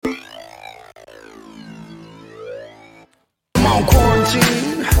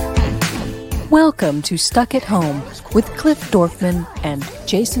Welcome to Stuck at Home with Cliff Dorfman and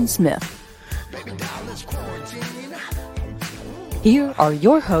Jason Smith. Here are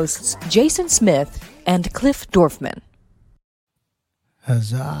your hosts, Jason Smith and Cliff Dorfman.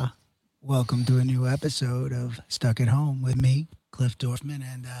 Huzzah. Welcome to a new episode of Stuck at Home with me, Cliff Dorfman,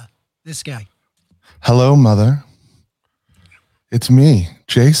 and this guy. Hello, Mother. It's me,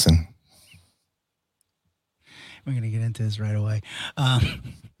 Jason. We're going to get into this right away.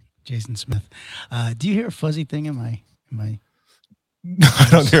 Jason Smith. Do you hear a fuzzy thing in my I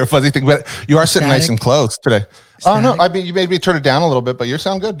don't hear a fuzzy thing, but you are sitting nice and close today. Static? Oh, no. I mean, you made me turn it down a little bit, but you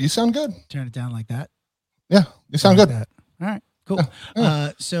sound good. You sound good. Turn it down like that? Yeah, you sound like good. That. All right, cool.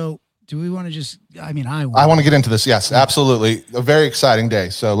 Yeah. So do we want to just, I want to get into this. Yes, absolutely. A very exciting day.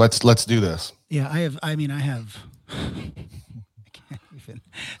 So let's do this. Yeah, I have I can't even,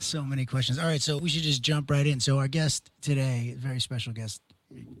 so many questions. All right, so we should just jump right in. So our guest today, very special guest,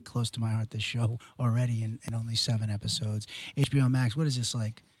 close to my heart, this show already in only 7 episodes. HBO Max, what is this,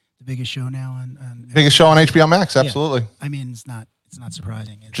 like the biggest show now on biggest show on HBO Max? Absolutely. Yeah. I mean, it's not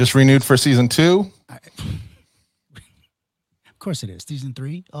surprising. Just renewed for season 2. Of course it is. Season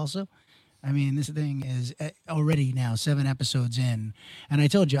 3 also. I mean, this thing is already now 7 episodes in. And I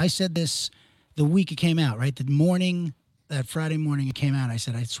told you, I said this the week it came out, right? That Friday morning it came out, I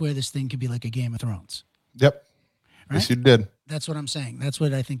said, I swear this thing could be like a Game of Thrones. Yep. Right? Yes, you did. That's what I'm saying. That's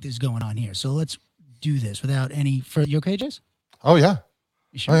what I think is going on here. So let's do this without any further. You okay, Jace? Oh, yeah.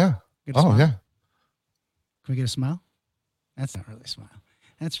 You sure? Oh, yeah. Oh, yeah. Can we get a smile? That's not really a smile.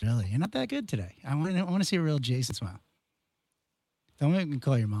 You're not that good today. I want to see a real Jason smile. Don't make me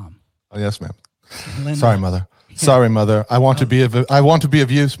call your mom. Oh, yes, ma'am. Linda. Sorry, Mother. Sorry, Mother. I want to be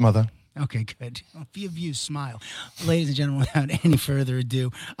of use, Mother. Okay, good. Be of use, smile. Ladies and gentlemen, without any further ado,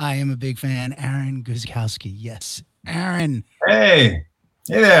 I am a big fan, Aaron Guzikowski. Yes, Aaron. Hey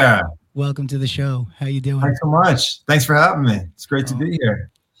there. Welcome to the show. How you doing? Thanks so much. Thanks for having me. It's great to be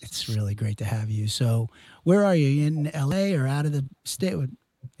here. It's really great to have you. So where are you? In LA or out of the state?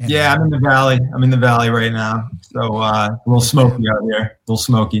 Yeah, I'm in the Valley. I'm in the Valley right now. So a little smoky out here. A little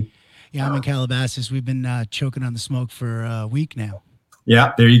smoky. Yeah, I'm in Calabasas. We've been choking on the smoke for a week now.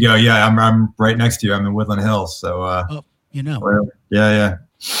 Yeah, there you go. Yeah, I'm right next to you. I'm in Woodland Hills. So yeah.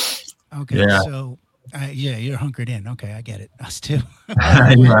 Okay, yeah. So you're hunkered in. Okay, I get it. Us too.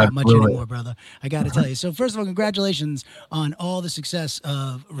 I don't want much anymore, brother. I got to tell you. So first of all, congratulations on all the success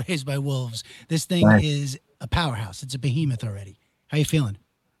of Raised by Wolves. This thing is a powerhouse. It's a behemoth already. How you feeling?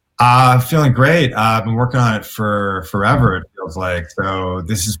 Feeling great. I've been working on it for forever, it feels like. So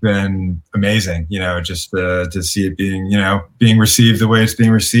this has been amazing, just to see it being received the way it's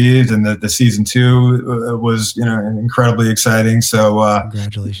being received. And the season 2 was, incredibly exciting. So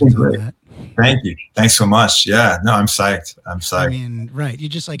congratulations on that. Thank you. Thanks so much. Yeah, no, I'm psyched. I mean, right. You're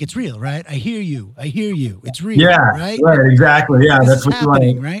just like, it's real, right? I hear you. It's real, yeah, right? Right, exactly. Yeah, that's what you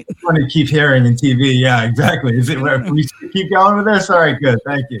want to keep hearing in TV. Yeah, exactly. Is it we keep going with this? All right, good.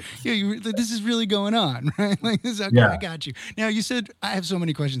 Thank you. Yeah, this is really going on, right? Like this. Okay, yeah. I got you. Now, you said, I have so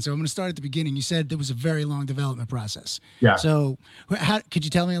many questions, so I'm going to start at the beginning. You said there was a very long development process. Yeah. So could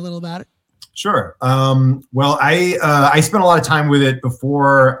you tell me a little about it? Sure. Well, I spent a lot of time with it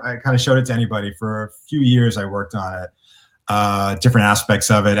before I kind of showed it to anybody. For a few years, I worked on it, different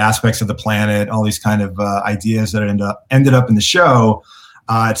aspects of it, aspects of the planet, all these kind of ideas that ended up in the show.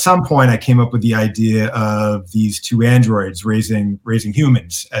 At some point, I came up with the idea of these 2 androids raising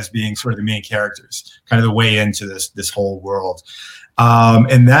humans as being sort of the main characters, kind of the way into this whole world.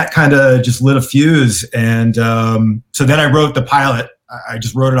 And that kind of just lit a fuse. And so then I wrote the pilot. I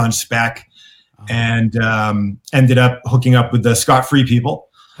just wrote it on spec. And ended up hooking up with the Scott Free people.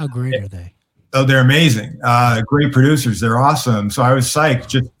 How great are they? Oh, they're amazing. Great producers. They're awesome. So I was psyched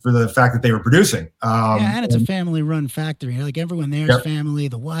just for the fact that they were producing. And it's a family-run factory. Like everyone there's family,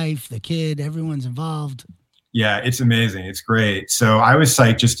 the wife, the kid, everyone's involved. Yeah, it's amazing. It's great. So I was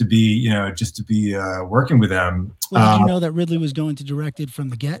psyched just to be working with them. Well, did you know that Ridley was going to direct it from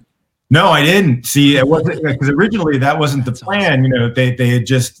the get? No, I didn't. See, it wasn't because originally that wasn't the plan. Awesome. They had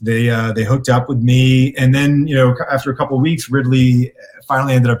just they hooked up with me, and then after a couple of weeks, Ridley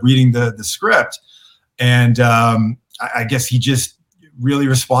finally ended up reading the script, and I guess he just really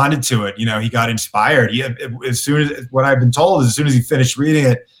responded to it. He got inspired. As soon as what I've been told, as soon as he finished reading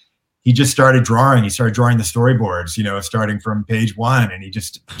it, he just started drawing. He started drawing the storyboards. Starting from page 1, and he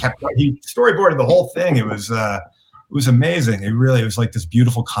storyboarded the whole thing. It was amazing. It was like this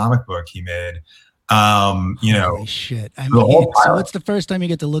beautiful comic book he made. Holy shit. I mean, so what's the first time you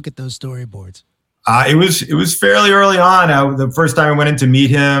get to look at those storyboards? It was fairly early on. The first time I went in to meet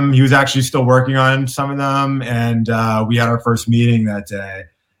him, he was actually still working on some of them, and we had our first meeting that day.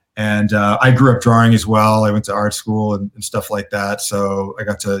 And I grew up drawing as well. I went to art school and stuff like that, so I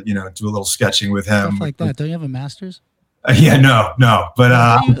got to do a little sketching with him. Stuff like that. Don't you have a master's? Yeah, no.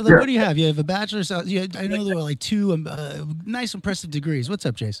 But what do you have? You have a bachelor's. I know there were like two nice, impressive degrees. What's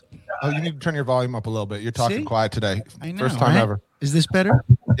up, Jason? Oh, you need to turn your volume up a little bit. You're talking quiet today. I know, First time ever. Is this better?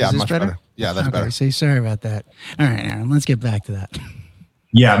 Yeah, much better? Yeah, that's better. Say sorry about that. All right, Aaron, let's get back to that.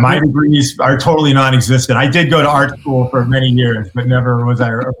 Yeah, my degrees are totally non-existent. I did go to art school for many years, but never was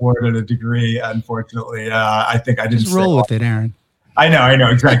I awarded a degree, unfortunately. I think I didn't just roll with it, Aaron. I know,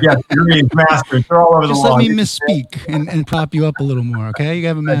 exactly. Yeah, degrees, masters, they're all over the wall. Just let me misspeak and prop you up a little more, okay? You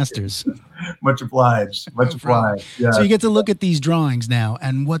have a master's. Much obliged. Much obliged. Yeah. So you get to look at these drawings now,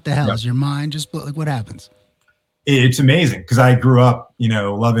 and what the hell is your mind just like? What happens? It's amazing because I grew up,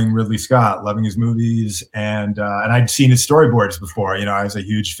 loving Ridley Scott, loving his movies, and I'd seen his storyboards before. I was a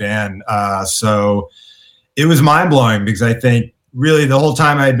huge fan. So it was mind blowing because I think really the whole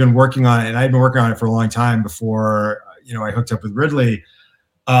time I had been working on it, and I'd been working on it for a long time before I hooked up with Ridley.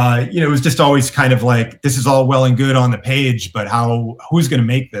 It was just always kind of like, this is all well and good on the page, but who's going to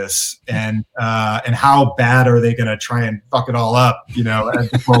make this, and how bad are they going to try and fuck it all up?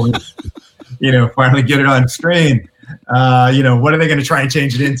 Before we, finally get it on screen. What are they going to try and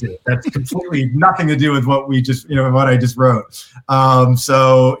change it into? That's completely nothing to do with what we just, what I just wrote.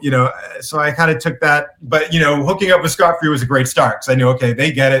 So I kind of took that, but hooking up with Scott Free was a great start because I knew, okay, they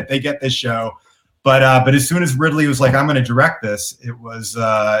get it, they get this show. But as soon as Ridley was like, I'm going to direct this, it was,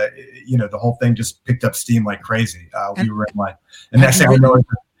 the whole thing just picked up steam like crazy. We were in like, the next thing I know,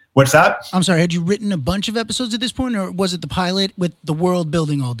 what's that? I'm sorry. Had you written a bunch of episodes at this point, or was it the pilot with the world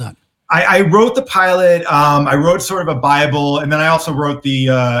building all done? I wrote the pilot. I wrote sort of a Bible, and then I also wrote the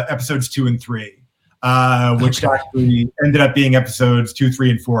episodes 2 and 3, which actually ended up being episodes 2, 3,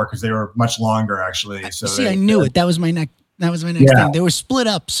 and 4 because they were much longer actually. So I knew it. That was my next. That was my next thing. They were split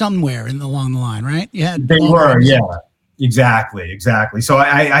up somewhere along the line, right? They were, exactly. So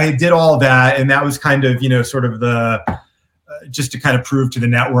I did all that, and that was kind of sort of the just to kind of prove to the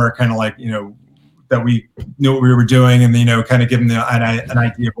network, kind of like that we knew what we were doing, and kind of give them an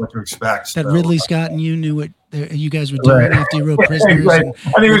idea of what to expect. That Ridley Scott and you knew what you guys were doing after you wrote Prisoners. Right.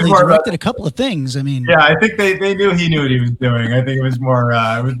 I think it was more directed a couple of things. I mean, I think they knew he knew what he was doing. I think it was more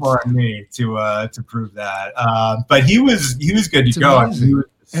on me to prove that. But he was good to go. He was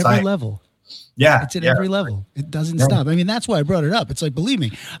every level. Yeah, it's at every level. It doesn't stop. I mean, that's why I brought it up. It's like, believe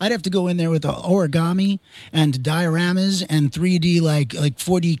me, I'd have to go in there with the origami and dioramas and 3D like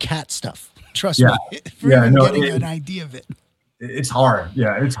 4D cat stuff. Trust me, getting an idea of it. It's hard.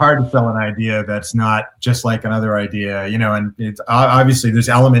 Yeah, it's hard to sell an idea that's not just like another idea, and it's obviously there's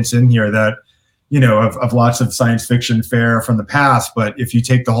elements in here that, of lots of science fiction fare from the past. But if you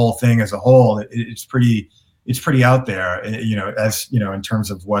take the whole thing as a whole, it's pretty out there, in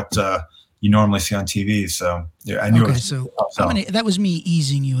terms of what you normally see on TV. So I knew. Okay, that was me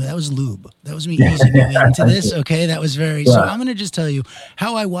easing you. That was lube. That was me easing you into this. Okay, that was very. So I'm going to just tell you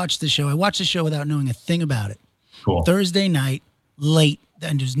how I watched the show. I watched the show without knowing a thing about it. Cool. Thursday night, late,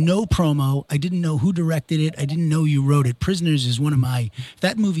 and there's no promo. I didn't know who directed it. I didn't know you wrote it. Prisoners is one of my.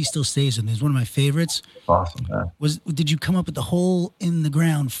 That movie still stays with me. It's one of my favorites. Awesome. Did you come up with the hole in the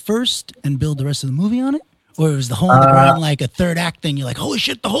ground first and build the rest of the movie on it? Or was the hole in the ground like a third act thing? You're like, holy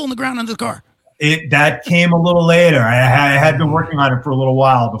shit, the hole in the ground under the car. That came a little later. I had been working on it for a little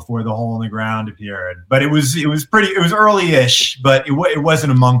while before the hole in the ground appeared. But it was early-ish, but it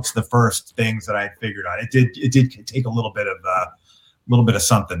wasn't amongst the first things that I figured on. It did take a little bit of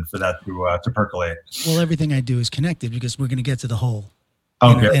something for that to percolate. Well, everything I do is connected because we're going to get to the hole.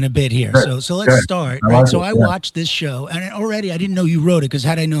 Okay. In a bit here. So let's start. Right? So I watched this show, and already I didn't know you wrote it, because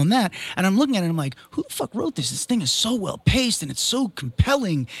had I known that, and I'm looking at it, I'm like, who the fuck wrote this? This thing is so well paced, and it's so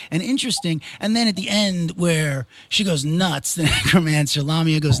compelling and interesting. And then at the end, where she goes nuts, the necromancer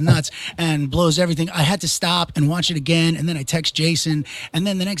Lamia goes nuts and blows everything, I had to stop and watch it again. And then I text Jason, and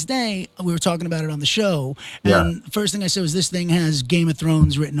then the next day we were talking about it on the show. And the first thing I said was, this thing has Game of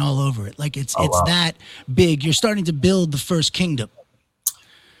Thrones written all over it. Like it's that big. You're starting to build the first kingdom.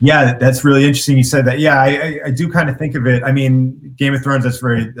 Yeah, that's really interesting. You said that. Yeah, I do kind of think of it. I mean, Game of Thrones,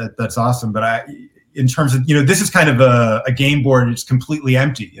 that's awesome. But in terms of, this is kind of a game board. It's completely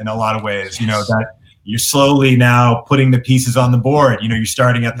empty in a lot of ways. That you're slowly now putting the pieces on the board. You're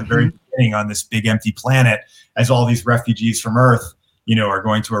starting at the very beginning on this big empty planet as all these refugees from Earth, are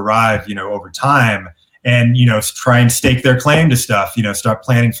going to arrive, over time, and try and stake their claim to stuff. Start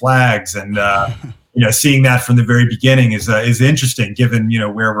planting flags and seeing that from the very beginning is interesting, given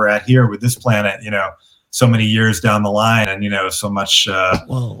where we're at here with this planet. So many years down the line, and so much.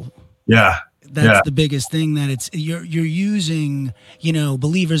 That's the biggest thing, that you're using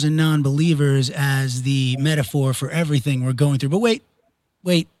believers and non-believers as the metaphor for everything we're going through. But wait,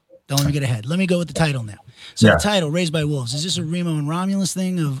 don't let me get ahead. Let me go with the title now. So the title, Raised by Wolves, is this a Remo and Romulus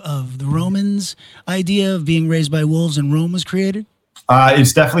thing of the Romans' idea of being raised by wolves and Rome was created?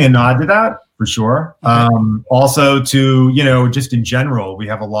 It's definitely a nod to that, for sure. Okay. Also to, just in general, we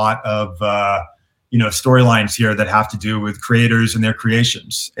have a lot of, storylines here that have to do with creators and their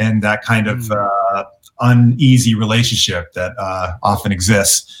creations, and that kind of uneasy relationship that often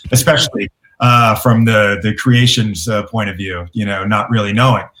exists, especially from the creation's point of view, not really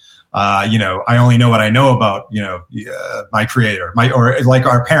knowing. I only know what I know about, my creator, or like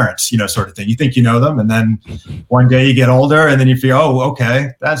our parents, sort of thing. You think you know them, and then one day you get older, and then you feel,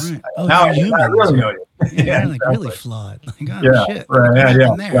 okay, that's right. now I really know you. Yeah, exactly. Really flawed. Like, shit. Right.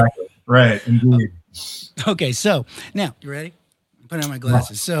 Yeah. Exactly. Right. Indeed. Okay. So now you ready? I'm putting on my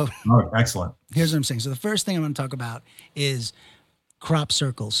glasses. So, excellent. Here's what I'm saying. So the first thing I'm going to talk about is crop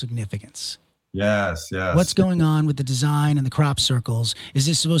circle significance. Yes. What's going on with the design and the crop circles? Is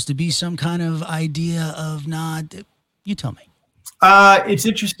this supposed to be some kind of idea of nod? You tell me. It's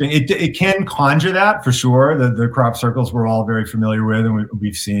interesting. It can conjure that, for sure. The crop circles we're all very familiar with and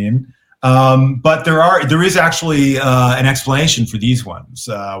we've seen. But there is actually an explanation for these ones,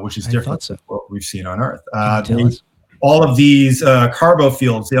 which is different from what we've seen on Earth. All of these carbo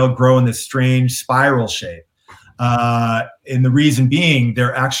fields, they all grow in this strange spiral shape. And the reason being,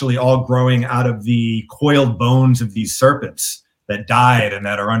 they're actually all growing out of the coiled bones of these serpents that died and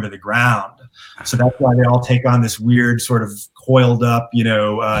that are under the ground. So that's why they all take on this weird sort of coiled up,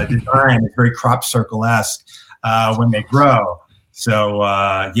 design. It's very crop circle-esque when they grow. So,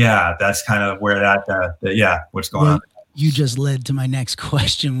 that's kind of where what's going on. You just led to my next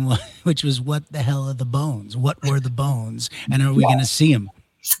question, which was, what the hell are the bones? What were the bones? And are we going to see them?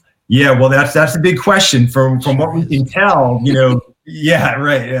 Yeah, well, that's a big question from what we can tell, Yeah,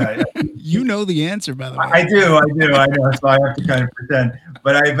 right. Yeah. You know the answer, by the way. I do. I know. So I have to kind of pretend.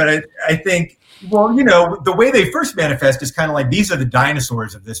 But I think, the way they first manifest is kind of like, these are the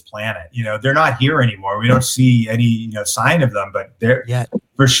dinosaurs of this planet. They're not here anymore. We don't see any, sign of them, but they're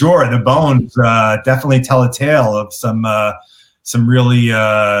for sure. The bones definitely tell a tale of some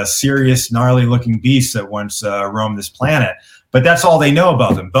really serious, gnarly looking beasts that once roamed this planet. But that's all they know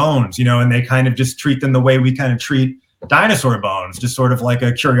about them, bones, and they kind of just treat them the way we kind of treat dinosaur bones, just sort of like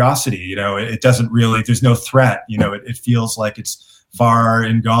a curiosity. It doesn't really, there's no threat, it feels like it's far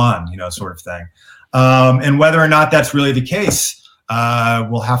and gone, sort of thing. And whether or not that's really the case,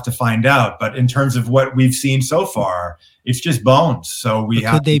 we'll have to find out. But in terms of what we've seen so far, it's just bones. So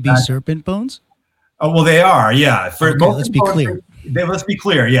could they be serpent bones? Oh, well, they are, yeah. Let's be clear. Let's be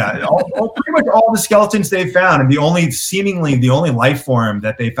clear, yeah. Pretty much all the skeletons they've found, and seemingly the only life form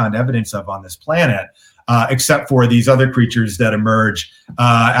that they found evidence of on this planet, except for these other creatures that emerge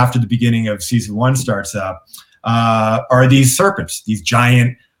after the beginning of season 1 starts up, are these serpents, these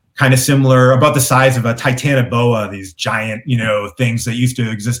giant, kind of similar, about the size of a titanoboa, these giant, things that used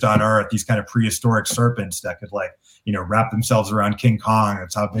to exist on Earth, these kind of prehistoric serpents that could wrap themselves around King Kong.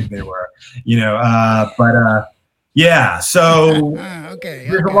 That's how big they were, so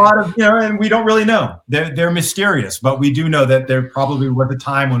there's a lot of, and we don't really know. They're mysterious, but we do know that there probably was a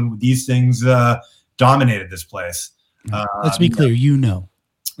time when these things dominated this place. Let's be clear, I do know.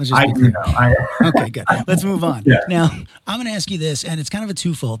 Okay, good. Let's move on. Yeah. Now, I'm going to ask you this, and it's kind of a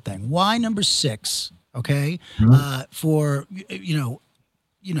twofold thing. Why number 6? Okay, for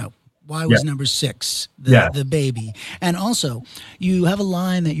why was number 6 the baby? And also, you have a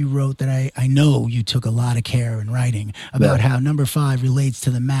line that you wrote that I know you took a lot of care in writing about how number 5 relates to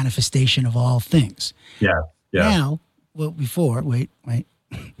the manifestation of all things. Yeah. Now, wait.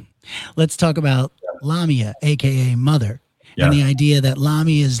 Let's talk about Lamia, aka Mother. Yeah. And the idea that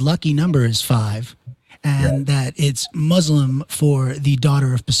Lamia's lucky number is 5, and that it's Muslim for the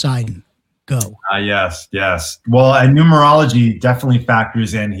daughter of Poseidon. Go. Yes. Well, and numerology definitely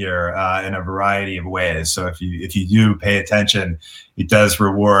factors in here in a variety of ways. So if you do pay attention, it does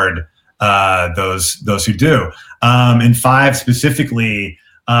reward those who do. And 5 specifically,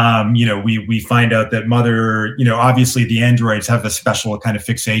 we find out that Mother, obviously the androids have a special kind of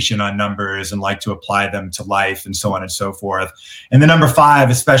fixation on numbers and like to apply them to life and so on and so forth. And the number 5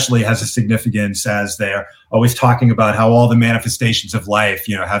 especially has a significance as they're always talking about how all the manifestations of life,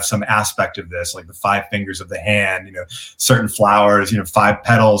 have some aspect of this, like the 5 fingers of the hand, certain flowers, 5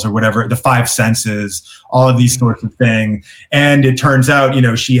 petals or whatever, the 5 senses, all of these sorts of things. And it turns out,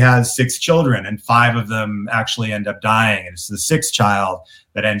 she has 6 children, and 5 of them actually end up dying. And it's the 6th child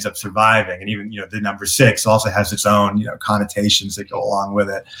that ends up surviving. And even, the number 6 also has its own, connotations that go along with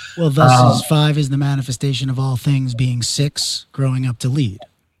it. Well, thus 5 is the manifestation of all things, being 6 growing up to lead.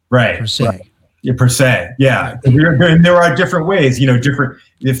 Right. Per se. Right. Yeah, per se. Yeah. And there are different ways,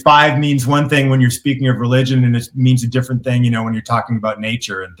 if 5 means one thing when you're speaking of religion, and it means a different thing, when you're talking about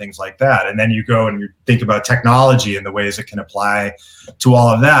nature and things like that. And then you go and you think about technology and the ways it can apply to all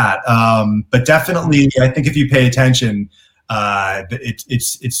of that. But definitely, I think if you pay attention,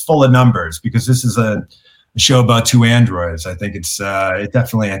 it's full of numbers, because this is a show about 2 androids. I think it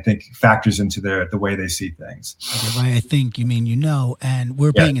definitely, factors into the way they see things. Okay, by I think you mean and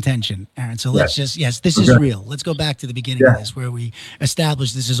we're paying attention, Aaron. So let's this is real. Let's go back to the beginning of this, where we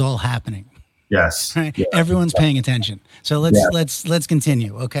established this is all happening. Yes. Right? Yeah. Everyone's paying attention. So let's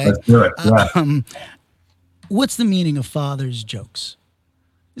continue. Okay. Let's do it. What's the meaning of father's jokes?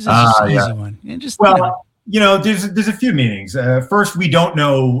 This is just an easy one. And just there's a few meanings. First, we don't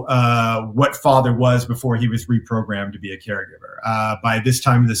know what father was before he was reprogrammed to be a caregiver. By this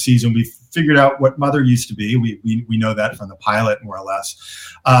time of the season, we've figured out what mother used to be. We know that from the pilot, more or less.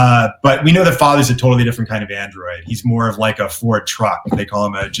 But we know that father's a totally different kind of android. He's more of like a Ford truck. They call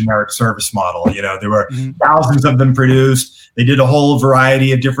him a generic service model. There were thousands of them produced. They did a whole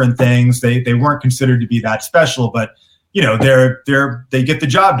variety of different things. They weren't considered to be that special, but they get the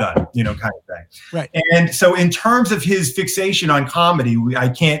job done, kind of thing. Right. And so in terms of his fixation on comedy, I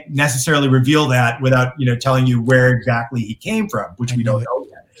can't necessarily reveal that without, telling you where exactly he came from, which we don't know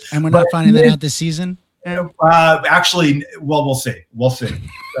yet. And we're not finding that out this season? Actually, well, we'll see. We'll see.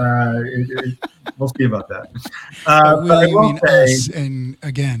 We'll see about that. But you mean us? And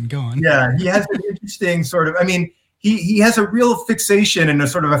again, go on. Yeah, he has an interesting sort of, he has a real fixation and a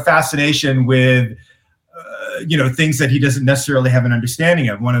sort of a fascination with things that he doesn't necessarily have an understanding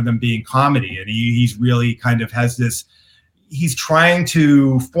of, one of them being comedy. And he's really kind of has this, he's trying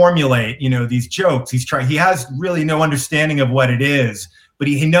to formulate, these jokes. He has really no understanding of what it is, but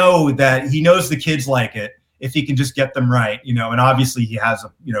he knows the kids like it if he can just get them right, and obviously he has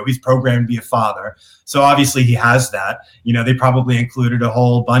he's programmed to be a father. So obviously he has that, they probably included a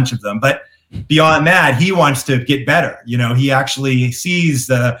whole bunch of them, but beyond that, he wants to get better. He actually sees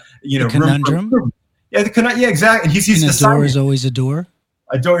the conundrum. Yeah, exactly. And he sees the door is always a door.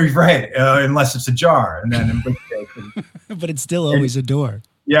 A door, right? Unless it's ajar, and then but it's still always a door.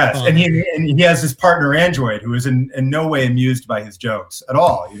 Yes, and he has his partner android who is in no way amused by his jokes at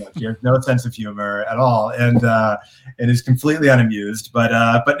all. He has no sense of humor at all, and is completely unamused. But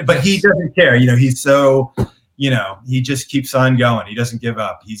he doesn't care. He's so. He just keeps on going. He doesn't give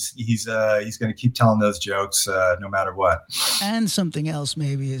up. He's going to keep telling those jokes no matter what. And something else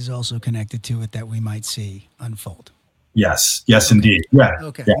maybe is also connected to it that we might see unfold. Yes, indeed. Yeah.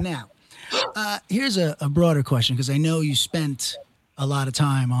 Okay. Yeah. Now, here's a broader question, because I know you spent a lot of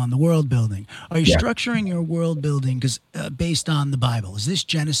time on the world building. Are you structuring your world building based on the Bible? Is this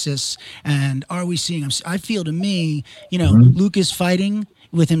Genesis? And are we seeing? I feel to me, Luke is fighting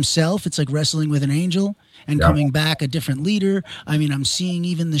with himself. It's like wrestling with an angel. And coming back a different leader. I'm seeing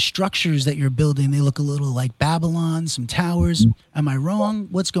even the structures that you're building. They look a little like Babylon, some towers. Am I wrong?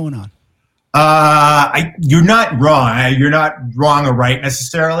 What's going on? You're not wrong. You're not wrong or right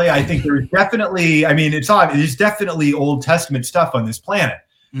necessarily. I think there's definitely, there's definitely Old Testament stuff on this planet.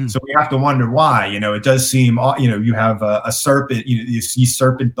 So we have to wonder why. It does seem, you have a serpent, you see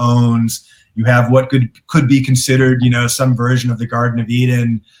serpent bones. You have what could be considered, some version of the Garden of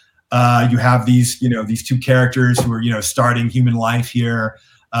Eden. You have these 2 characters who are, starting human life here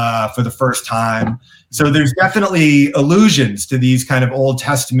for the first time. So there's definitely allusions to these kind of Old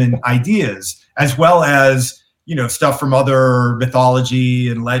Testament ideas, as well as, stuff from other mythology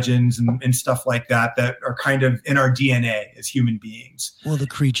and legends and stuff like that are kind of in our DNA as human beings. Well, the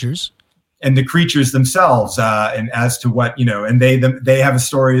creatures. And the creatures themselves, and as to what, and they have a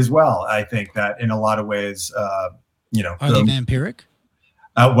story as well. I think that in a lot of ways, Are they vampiric?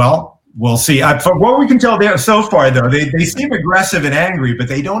 Well, we'll see. From what we can tell there so far, though, they seem aggressive and angry, but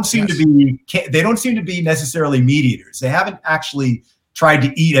they don't seem to be necessarily meat eaters. They haven't actually tried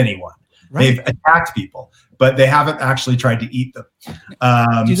to eat anyone. Right. They've attacked people, but they haven't actually tried to eat them.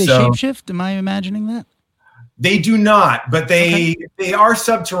 Do they shapeshift? Am I imagining that? They do not, but they are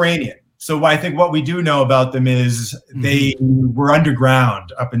subterranean. So I think what we do know about them is they were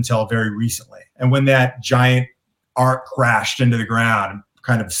underground up until very recently, and when that giant ark crashed into the ground,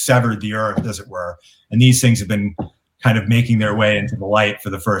 kind of severed the earth, as it were. And these things have been kind of making their way into the light for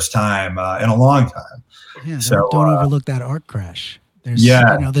the first time in a long time. Yeah, so don't overlook that arc crash. There's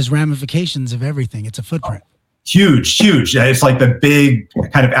there's ramifications of everything. It's a footprint. Huge. It's like the big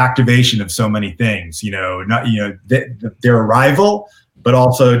kind of activation of so many things, their arrival, but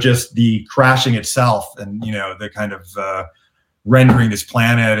also just the crashing itself and, the kind of rendering this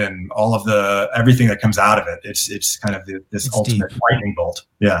planet and all of everything that comes out of it. It's kind of this ultimate deep lightning bolt.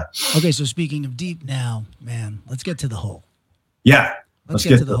 Yeah. Okay. So speaking of deep now, man, let's get to the hole. Yeah. Let's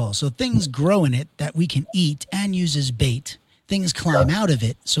get to the hole. So things grow in it that we can eat and use as bait. Things climb out of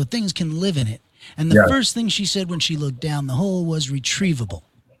it so things can live in it. And the first thing she said when she looked down the hole was retrievable.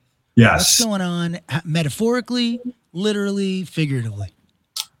 Yes. What's going on metaphorically, literally, figuratively?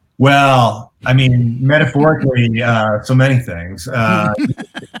 Well, I mean, metaphorically, so many things.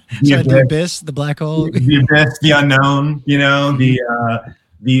 The abyss, the black hole. The abyss, the unknown,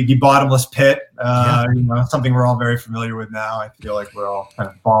 the bottomless pit, something we're all very familiar with now. I feel like we're all kind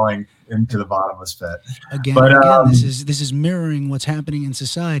of falling into the bottomless pit. Again, this is mirroring what's happening in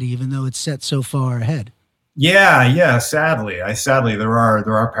society, even though it's set so far ahead. Yeah. Sadly, there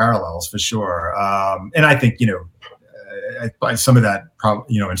are parallels for sure. And I think some of that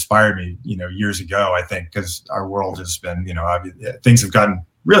probably inspired me years ago. I think because our world has been things have gotten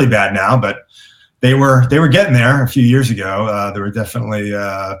really bad now, but they were getting there a few years ago. There were definitely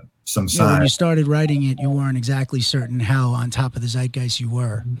some signs. When you started writing it, you weren't exactly certain how on top of the zeitgeist you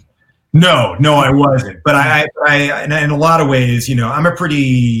were. No, I wasn't. But I in a lot of ways,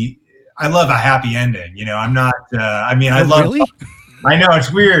 I love a happy ending. I'm not. I love. Really? I know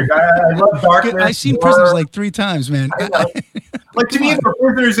it's weird. I love darkness. I've seen Prisoners like 3 times, man. Like to me,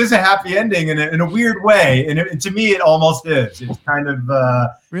 Prisoners is a happy ending in a weird way, and to me, it almost is. It's kind of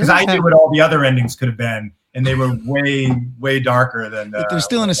because I knew what all the other endings could have been, and they were way darker than. But there's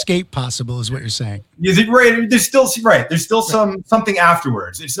still an escape possible, is what you're saying. Is it right? There's still something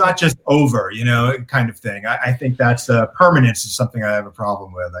afterwards. It's not just over, kind of thing. I think that's permanence is something I have a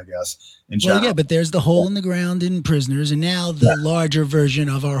problem with, I guess. Well, yeah, but there's the hole in the ground in Prisoners, and now the larger version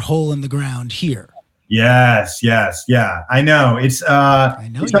of our hole in the ground here. Yes, yeah. I know. It's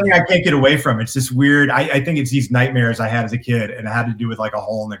something I can't get away from. It's this weird. I think it's these nightmares I had as a kid, and it had to do with like a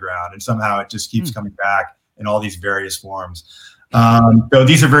hole in the ground, and somehow it just keeps coming back in all these various forms. So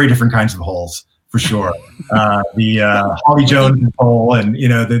these are very different kinds of holes for sure. The Holly Jones hole, and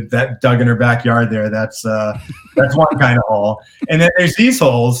that dug in her backyard there. That's one kind of hole, and then there's these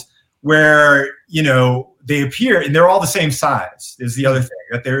holes where they appear and they're all the same size. Is the other thing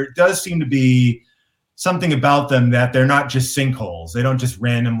that there does seem to be something about them that they're not just sinkholes. They don't just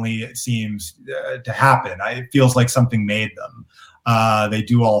randomly, it seems, to happen. It feels like something made them. They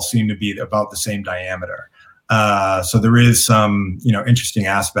do all seem to be about the same diameter. So there is some, interesting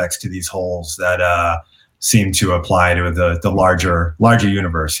aspects to these holes that seem to apply to the larger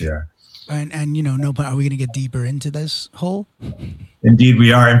universe here. And are we going to get deeper into this hole? Indeed,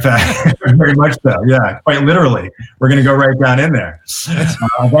 we are. In fact, very much so. Yeah, quite literally, we're going to go right down in there.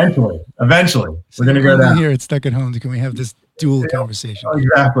 Eventually, we're going to go down. Here, it's Stuck at Home. Can we have this dual conversation?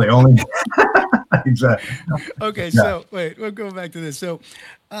 Exactly. Exactly. Okay, so wait, we'll go back to this. So,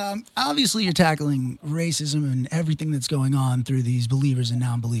 obviously, you're tackling racism and everything that's going on through these believers and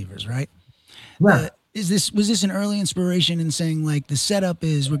non-believers, right? Yeah. Was this an early inspiration in saying like the setup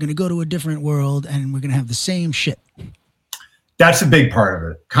is we're going to go to a different world and we're going to have the same shit? That's a big part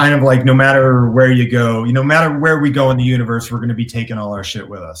of it. Kind of like no matter where you go, no matter where we go in the universe, we're going to be taking all our shit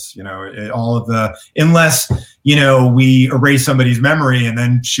with us. Unless we erase somebody's memory and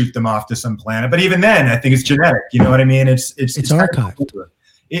then shoot them off to some planet. But even then, I think it's genetic. You know what I mean? It's archived.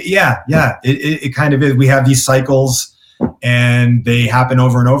 It kind of is. We have these cycles, and they happen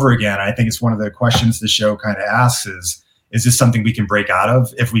over and over again. I think it's one of the questions the show kind of asks is this something we can break out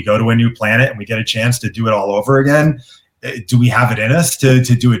of if we go to a new planet and we get a chance to do it all over again? Do we have it in us to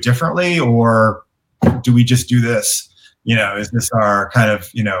do it differently, or do we just do this? Is this our kind of,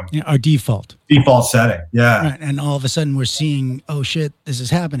 our default setting? Yeah. Right. And all of a sudden we're seeing, oh shit, this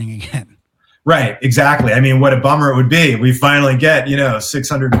is happening again. Right. Exactly. I mean, what a bummer it would be. We finally get,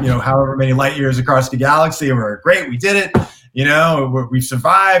 600, however many light years across the galaxy. And we're great. We did it. We've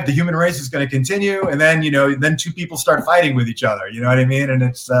survived. The human race is going to continue. And then, then two people start fighting with each other. You know what I mean? And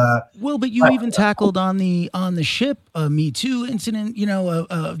it's well, but you even tackled on the ship Me Too incident.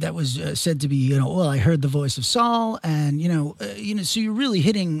 That was said to be. I heard the voice of Saul, and so you're really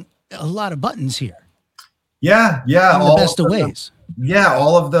hitting a lot of buttons here. Yeah. In the best of ways. Yeah,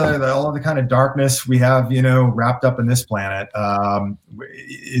 all of the kind of darkness we have, wrapped up in this planet,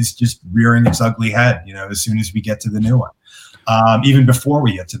 is just rearing its ugly head, as soon as we get to the new one. even before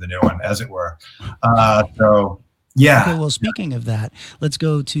we get to the new one, as it were. So yeah. Okay, well, speaking of that, let's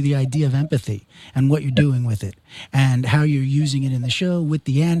go to the idea of empathy and what you're doing with it and how you're using it in the show with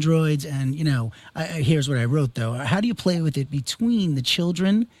the androids. And, here's what I wrote, though. How do you play with it between the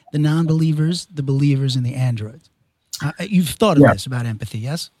children, the non-believers, the believers, and the androids? You've thought of this about empathy,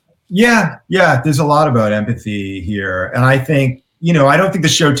 yes? Yeah. There's a lot about empathy here. And I think, I don't think the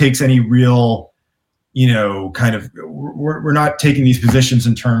show takes any real, we're not taking these positions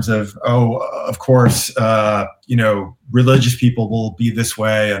in terms of, of course, religious people will be this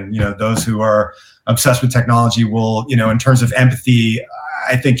way. And, those who are obsessed with technology will, in terms of empathy,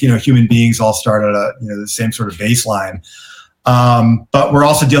 I think, human beings all start at the same sort of baseline. But we're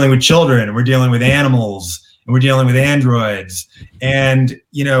also dealing with children, and we're dealing with animals, and we're dealing with androids, and,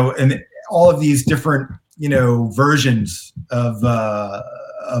 and all of these different, versions of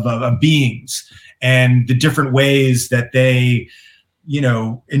beings, and the different ways that they,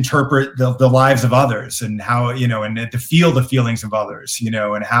 interpret the lives of others, and how, and to feel the feelings of others,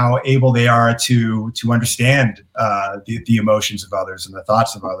 and how able they are to understand the emotions of others and the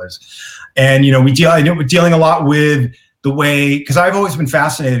thoughts of others. And, we're dealing a lot with the way, because I've always been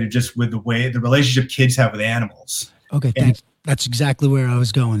fascinated just with the way the relationship kids have with animals. Okay, thanks. That's exactly where I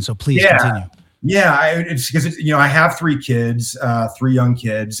was going. So please continue. Yeah, it's because I have 3 kids, 3 young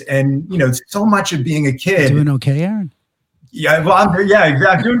kids, and so much of being a kid. Doing okay, Aaron? Yeah, well, I'm doing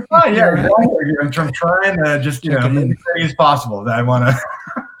fine. Yeah, exactly. I'm trying to just make it as steady as possible. That I want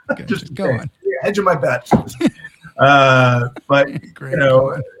to just go on, hedge of my bets. But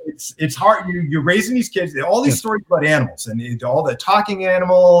it's hard. You're raising these kids. All these stories about animals, and all the talking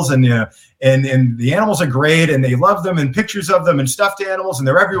animals, and and the animals are great, and they love them, and pictures of them, and stuffed animals, and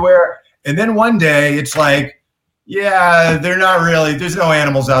they're everywhere. And then one day it's like, yeah, they're not really, there's no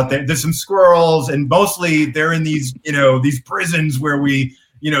animals out there. There's some squirrels, and mostly they're in these, these prisons where we,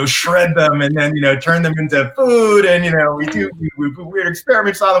 shred them and then, turn them into food. And, we do weird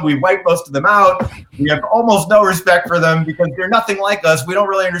experiments on them. We wipe most of them out. We have almost no respect for them because they're nothing like us. We don't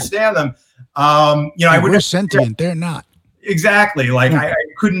really understand them. We're sentient. They're not. Exactly. Like I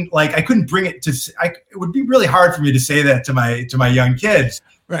couldn't bring it to, it would be really hard for me to say that to my young kids.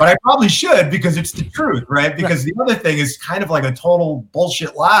 Right. But I probably should, because it's the truth, right? Because the other thing is kind of like a total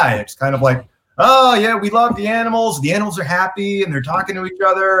bullshit lie. It's kind of like, oh yeah, we love the animals. The animals are happy and they're talking to each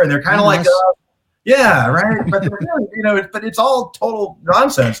other and they're kind of like, yeah, right. But but it's all total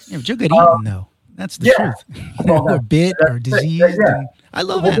nonsense. Yeah, but you'll get eaten though. That's the truth. Or bit or disease. Yeah. I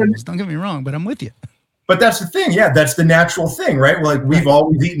love animals. Don't get me wrong, but I'm with you. But that's the thing. Yeah, that's the natural thing, right? Well, like we've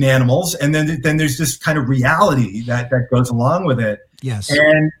always eaten animals, and then there's this kind of reality that goes along with it. Yes.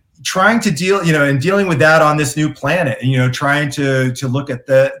 And trying to dealing with that on this new planet, and trying to look at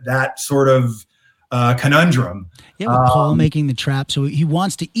that sort of conundrum. Yeah, with Paul making the trap, so he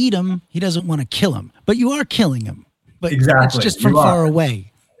wants to eat him. He doesn't want to kill him, but you are killing him. But exactly, it's just from far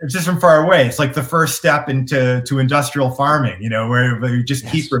away. It's just from far away. It's like the first step into industrial farming, where you just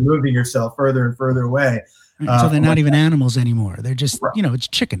keep removing yourself further and further away. So they're not even animals anymore. They're just, it's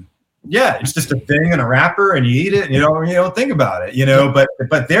chicken. Yeah, it's just a thing in a wrapper, and you eat it, and you don't think about it,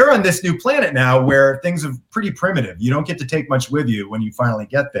 But they're on this new planet now where things are pretty primitive. You don't get to take much with you when you finally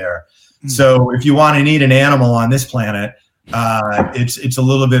get there. So if you want to eat an animal on this planet, it's a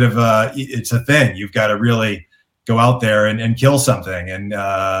little bit of it's a thing. You've got to really go out there and kill something, and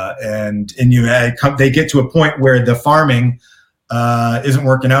they get to a point where the farming isn't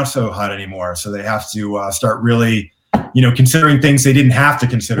working out so hot anymore. So they have to start really, considering things they didn't have to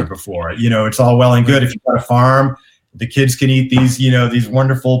consider before. It's all well and good if you've got a farm, the kids can eat these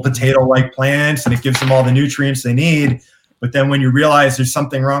wonderful potato-like plants, and it gives them all the nutrients they need. But then when you realize there's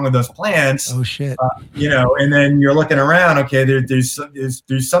something wrong with those plants, oh shit, and then you're looking around, okay, there's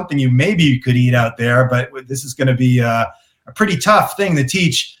something you could eat out there, but this is going to be a pretty tough thing to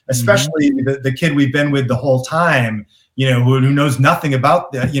teach, especially the kid we've been with the whole time, who knows nothing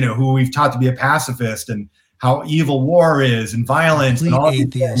about that, who we've taught to be a pacifist and how evil war is and violence and all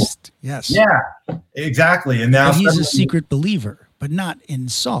atheist. Yes. Yeah, exactly. And now he's a secret believer, but not in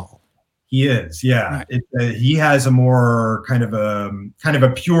Saul. He is, yeah. Right. He has a more kind of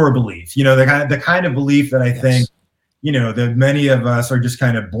a pure belief, the kind of belief that I think, that many of us are just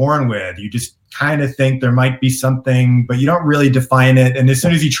kind of born with. You just kind of think there might be something, but you don't really define it. And as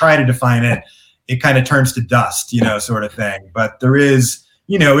soon as you try to define it, it kind of turns to dust, sort of thing. But there is,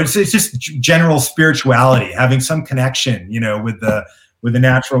 it's just general spirituality, having some connection, with the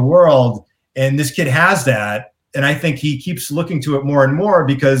natural world. And this kid has that. And I think he keeps looking to it more and more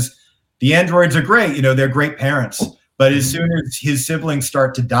because the androids are great, they're great parents. But as soon as his siblings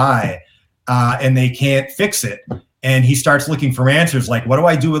start to die and they can't fix it, And he starts looking for answers like, what do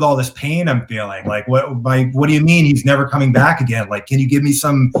I do with all this pain I'm feeling? Like, what do you mean he's never coming back again? Like, can you give me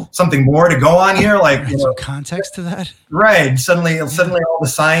something more to go on here? Like, some context to that. Right. Suddenly all the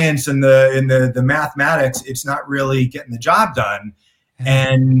science and the mathematics, it's not really getting the job done.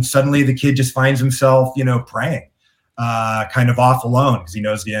 And suddenly the kid just finds himself, praying, kind of off alone because he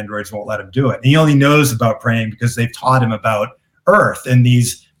knows the androids won't let him do it. And he only knows about praying because they've taught him about Earth and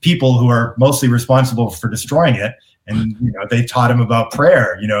these people who are mostly responsible for destroying it. And, they taught him about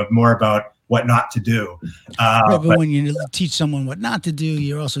prayer, more about what not to do. Right, but when you teach someone what not to do,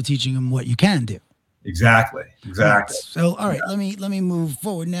 you're also teaching them what you can do. Exactly. Right. So, all right, let me move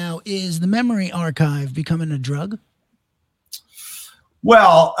forward now. Is the memory archive becoming a drug?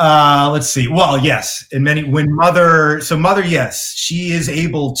 Well, let's see. Well, yes. Mother, yes, she is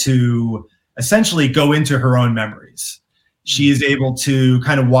able to essentially go into her own memories. She is able to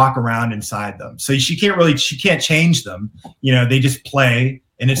kind of walk around inside them. So she can't change them. They just play.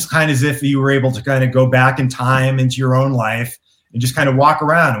 And it's kind of as if you were able to kind of go back in time into your own life and just kind of walk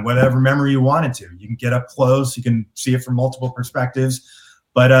around in whatever memory you wanted to. You can get up close. You can see it from multiple perspectives,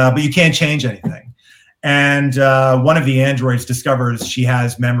 but you can't change anything. And one of the androids discovers she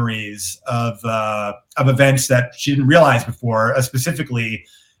has memories of events that she didn't realize before, specifically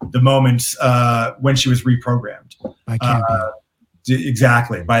the moments when she was reprogrammed. By Campion.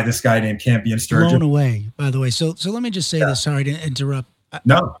 Exactly, by this guy named Campion Sturgeon. Blown away, by the way. So let me just say this. Sorry to interrupt.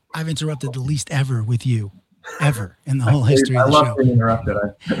 No. I've interrupted the least ever with you, ever in the whole history of the show. I love being interrupted.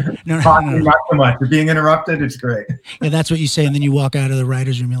 No. Not so much. You're being interrupted. It's great. Yeah, that's what you say. And then you walk out of the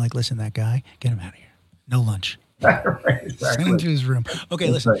writer's room. You're like, listen, that guy, get him out of here. No lunch. Right, exactly. Send him to his room.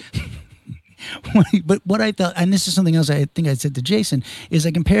 Okay, That's listen. Right. But what I thought, and this is something else I think I said to Jason, is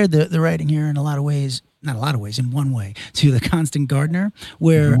I compared the writing here in a lot of ways, not a lot of ways, in one way, to the Constant Gardener,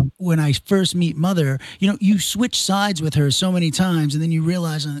 where when I first meet Mother, you switch sides with her so many times, and then you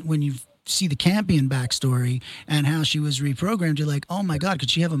realize when you see the Campion backstory and how she was reprogrammed, you're like, oh my God,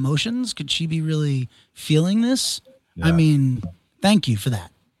 could she have emotions? Could she be really feeling this? Yeah. I mean, thank you for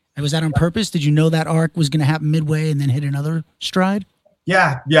that. Was that on purpose? Did you know that arc was going to happen midway and then hit another stride?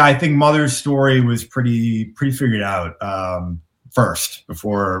 Yeah. I think Mother's story was pretty figured out first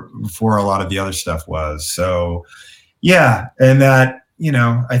before a lot of the other stuff was. So, yeah, and that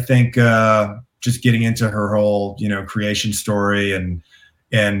I think just getting into her whole creation story and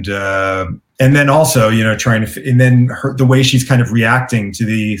then also trying to and then the way she's kind of reacting to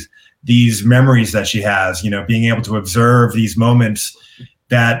these memories that she has, being able to observe these moments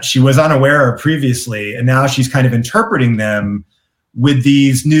that she was unaware of previously, and now she's kind of interpreting them with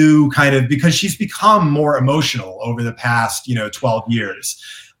these new kind of, because she's become more emotional over the past 12 years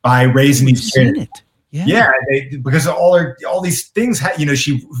by raising these kids. Yeah, because all these things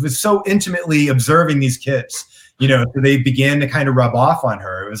she was so intimately observing these kids, so they began to kind of rub off on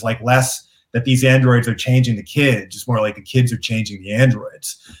her. It was like less that these androids are changing the kids, it's more like the kids are changing the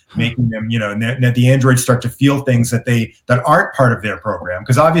androids, making them, and that the androids start to feel things that aren't part of their program,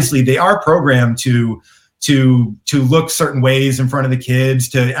 because obviously they are programmed to look certain ways in front of the kids,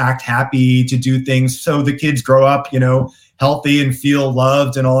 to act happy, to do things so the kids grow up, healthy and feel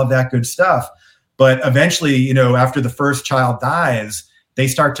loved and all of that good stuff. But eventually, after the first child dies, they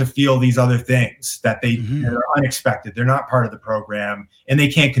start to feel these other things that that are unexpected. They're not part of the program and they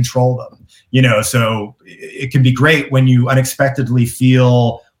can't control them, so it can be great when you unexpectedly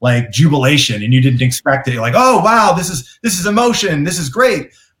feel like jubilation and you didn't expect it. You're like, oh, wow, this is emotion. This is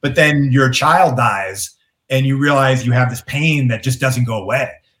great. But then your child dies and you realize you have this pain that just doesn't go away.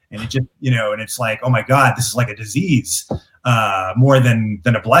 And it just, and it's like, oh my God, this is like a disease, more than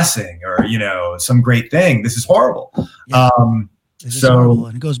a blessing or, some great thing. This is horrible. Yeah. This is horrible.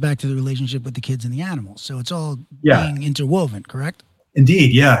 And it goes back to the relationship with the kids and the animals. So it's all being interwoven, correct?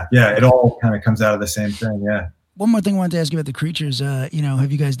 Indeed. Yeah. It all kind of comes out of the same thing. Yeah. One more thing I wanted to ask you about the creatures.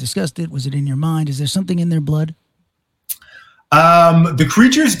 Have you guys discussed it? Was it in your mind? Is there something in their blood? The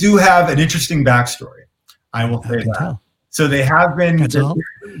creatures do have an interesting backstory. I will say that. Tell. So they have been,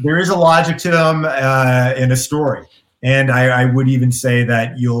 there is a logic to them in a story. And I would even say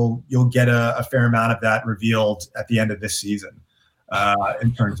that you'll get a fair amount of that revealed at the end of this season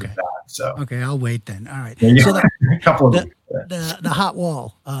in terms of that. So okay, I'll wait then. All right. So a couple of the hot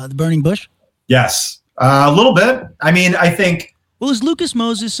wall, the burning bush. Yes, a little bit. I mean, I think. Well, is Lucas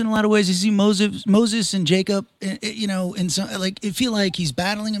Moses in a lot of ways? Is he Moses and Jacob? In some, like, it feel like he's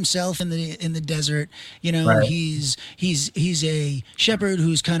battling himself in the desert. Right. He's a shepherd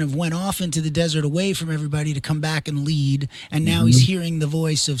who's kind of went off into the desert away from everybody to come back and lead, and now he's hearing the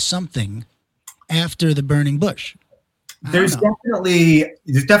voice of something after the burning bush. There's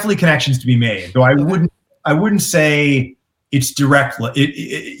definitely connections to be made, though I I wouldn't say it's direct.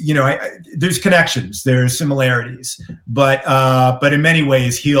 There's connections, there's similarities, but in many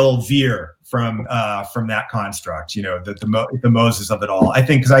ways he'll veer from that construct. The Moses of it all. I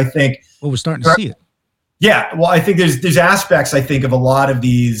think we're starting to see it. Yeah, well, I think there's aspects, I think, of a lot of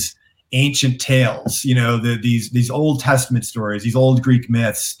these ancient tales. These Old Testament stories, these old Greek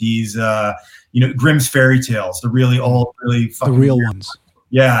myths, these Grimm's fairy tales, the really old, really fucking the real weird ones.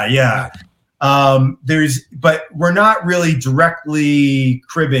 Yeah. But we're not really directly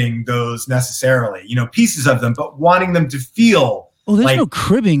cribbing those necessarily, pieces of them, but wanting them to feel. Oh, there's no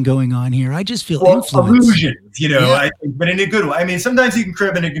cribbing going on here. I just feel influence. Illusions, I think, but in a good way. I mean, sometimes you can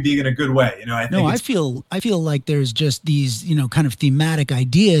crib and it can be in a good way. I feel like there's just these, kind of thematic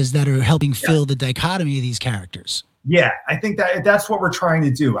ideas that are helping fill the dichotomy of these characters. Yeah, I think that's what we're trying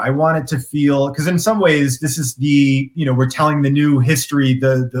to do. I want it to feel, because in some ways this is we're telling the new history,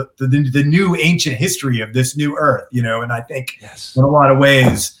 the new ancient history of this new Earth, and I think in a lot of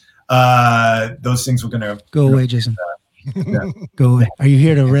ways those things were going to go away, Jason. Go away. Are you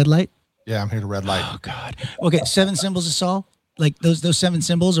here to red light? Yeah, I'm here to red light. Oh God. Okay, 7 symbols of Saul, like those 7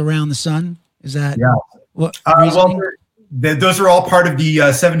 symbols around the sun. Is that what? Those are all part of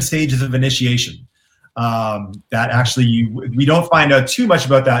the 7 stages of initiation. That actually we don't find out too much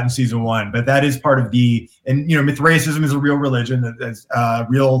about that in season 1, but that is part of Mithraism is a real religion, that's a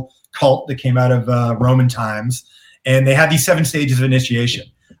real cult that came out of Roman times, and they had these 7 stages of initiation.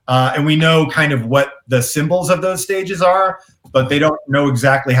 And we know kind of what the symbols of those stages are, but they don't know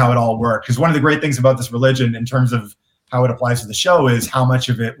exactly how it all worked. Because one of the great things about this religion, in terms of how it applies to the show, is how much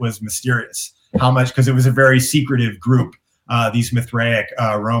of it was mysterious. Because it was a very secretive group, these Mithraic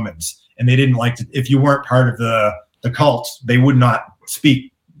Romans, and they didn't like to. If you weren't part of the cult, they would not speak,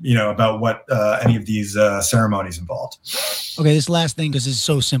 about what any of these ceremonies involved. Okay, this last thing, because it's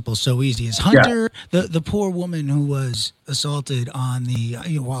so simple, so easy. Is Hunter the poor woman who was assaulted on the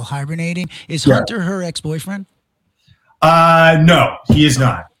while hibernating? Is Hunter her ex-boyfriend? No, he is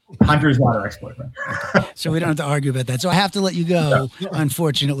not. Hunter is not her ex-boyfriend. So we don't have to argue about that. So I have to let you go.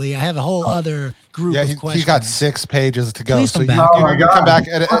 Unfortunately, I have a whole other group of questions. He's got 6 pages to go. Please come back. Come back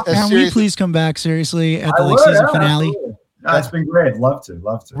at Can we please come back seriously at the season finale? Absolutely. It's been great. Love to.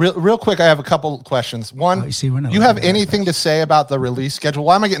 Real quick, I have a couple questions. One, you have anything to say about the release schedule?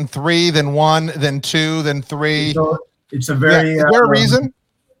 Why am I getting 3, then 1, then 2, then 3? It's a very. Is there a reason?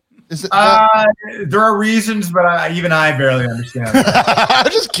 Is it? There are reasons, but even I barely understand.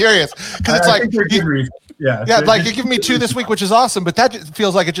 I'm just curious because it's like good reasons. Yeah, like you give me 2 this week, which is awesome, but that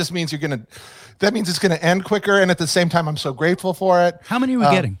feels like it just means that means it's gonna end quicker, and at the same time, I'm so grateful for it. How many are we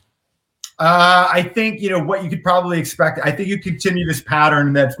getting? I think what you could probably expect. I think you continue this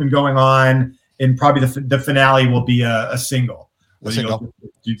pattern that's been going on, and probably the finale will be a single. So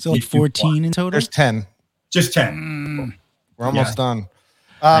like 14 in total. There's 10. Just 10. We're almost done.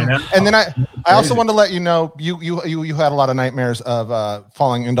 And then I also wanted to let you know you had a lot of nightmares of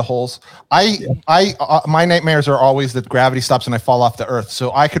falling into holes. My nightmares are always that gravity stops and I fall off the earth.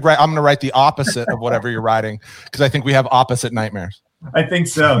 So I'm going to write the opposite of whatever you're writing, because I think we have opposite nightmares. I think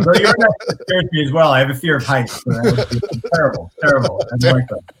so. So you're scares me as well. I have a fear of heights. So terrible. I don't like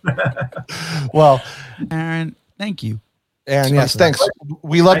that. Well, Aaron, thank you. Aaron, yes, thanks.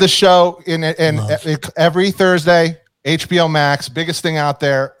 We love the show. Every Thursday. HBO Max, biggest thing out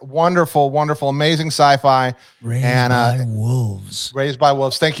there. Wonderful, amazing sci-fi. Raised by Wolves. Raised by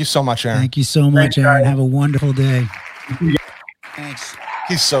Wolves. Thank you so much, Aaron. Thank you so much, Aaron. Have a wonderful day. Thanks.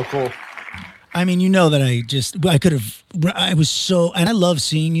 He's so cool. I mean, that I was so, and I love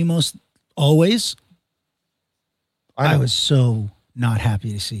seeing you most always. I was so not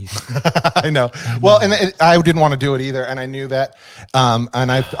happy to see you. I know. Well, and I didn't want to do it either, and I knew that.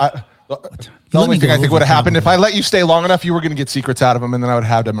 The only thing I think would have happened if I let you stay long enough, you were going to get secrets out of him, and then I would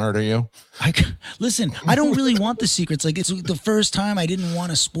have to murder you. Listen, I don't really want the secrets. Like, it's the first time I didn't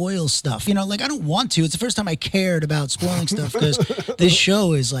want to spoil stuff. I don't want to. It's the first time I cared about spoiling stuff, because this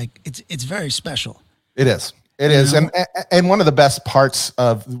show is like, it's very special. It is. It is. And one of the best parts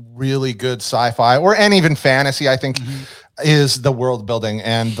of really good sci-fi and even fantasy, I think, is the world building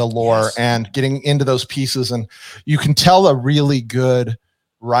and the lore and getting into those pieces. And you can tell a really good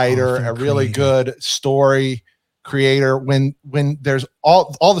writer, a really good story creator when there's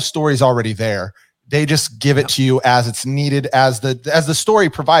all the stories already there. They just give it to you as it's needed, as the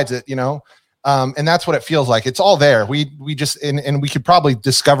story provides it, and that's what it feels like. It's all there. We just and we could probably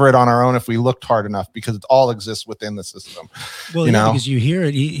discover it on our own if we looked hard enough, because it all exists within the system. Well, because you hear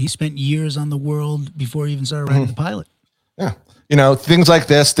it. He spent years on the world before he even started writing the pilot. Yeah. Things like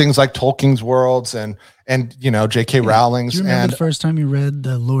this, things like Tolkien's worlds and J.K. Rowling's. Do you remember the first time you read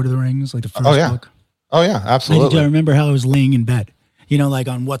the Lord of the Rings, like the first book? Oh yeah, absolutely. I remember how I was laying in bed, like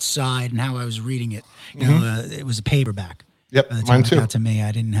on what side and how I was reading it. It was a paperback. Yep, By the time mine it too. got to me,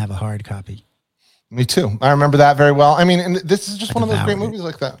 I didn't have a hard copy. Me too. I remember that very well. I mean, and this is just one of those great movies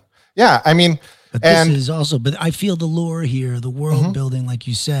like that. Yeah, I mean, but this is also. But I feel the lore here, the world building, like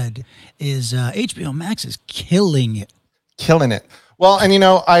you said, is HBO Max is killing it. Killing it. Well, and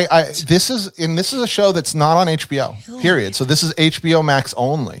this is a show that's not on HBO. Period. So this is HBO Max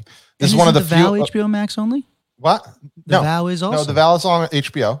only. This is one of the few. HBO Max only. What? The Vow is also. No, The Vow is on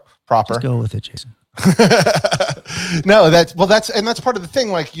HBO proper. Just go with it, Jason. No, that's part of the thing.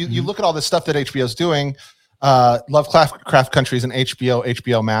 Like you look at all this stuff that HBO's doing. Lovecraft Country is an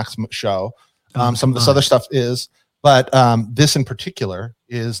HBO Max show. Some of this other stuff is, but this in particular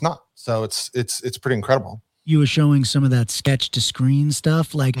is not. So it's pretty incredible. You were showing some of that sketch to screen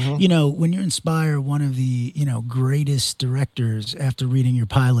stuff, like when you inspire one of the greatest directors after reading your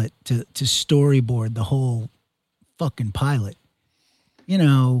pilot to storyboard the whole fucking pilot.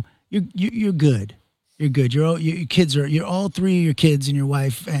 You're good. You're good. Your kids you're all three of your kids and your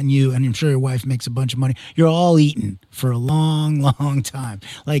wife and you, and I'm sure your wife makes a bunch of money. You're all eating for a long, long time.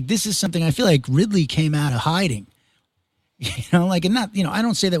 Like, this is something I feel like Ridley came out of hiding. And not, I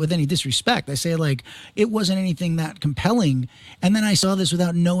don't say that with any disrespect. I say, like, it wasn't anything that compelling. And then I saw this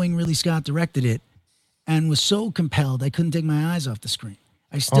without knowing Ridley Scott directed it and was so compelled I couldn't take my eyes off the screen.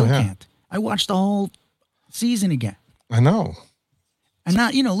 I still can't. I watched the whole season again. I know. And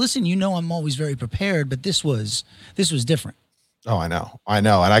not, listen, I'm always very prepared, but this was different. Oh, I know. And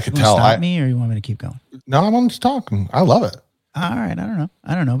I could tell. Stop me, or you want me to keep going? No, I want to talk. I love it. All right.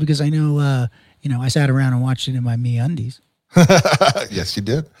 I don't know because I know, I sat around and watched it in my MeUndies. Yes, you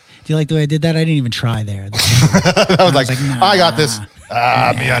did. Do you like the way I did that? I didn't even try there. I was like, nah, I got this.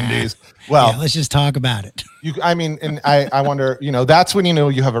 MeUndies. Well, let's just talk about it. I wonder, that's when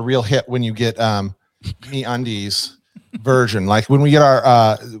you have a real hit when you get MeUndies version. Like when we get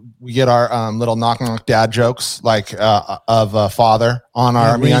our little knock dad jokes, like of father on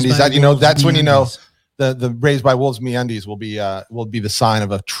our MeUndies. That's when the Raised by Wolves MeUndies will be the sign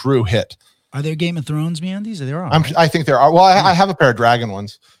of a true hit. Are there Game of Thrones MeUndies? There are. I think there are. Well, I have a pair of Dragon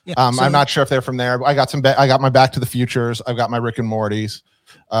ones. Yeah, I'm not sure if they're from there. But I got some. I got my Back to the Futures. I've got my Rick and Morty's.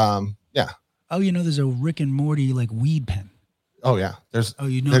 Yeah. Oh, there's a Rick and Morty like weed pen. Oh yeah. There's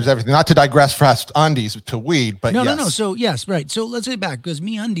everything. Not to digress fast undies to weed, but no. So yes, right. So let's say back because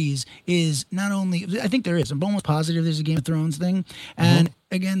MeUndies is not only. I think there is. I'm almost positive there's a Game of Thrones thing, and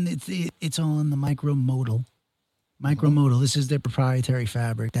again, it's all in the micromodal. This is their proprietary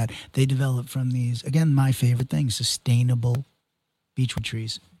fabric that they develop from these, again, my favorite thing, sustainable beechwood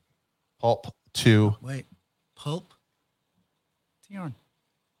trees. Pulp to yarn.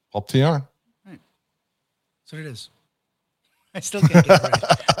 Pulp to yarn. Right. That's what it is. I still can't get it right.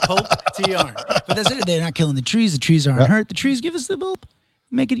 Pulp to yarn. But that's it. They're not killing the trees. The trees aren't hurt. The trees give us the pulp.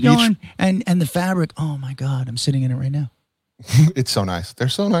 Make it yarn. And the fabric, oh my God, I'm sitting in it right now. It's so nice. They're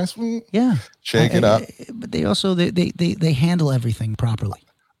so nice. Yeah. Shake it up. But they also, they handle everything properly.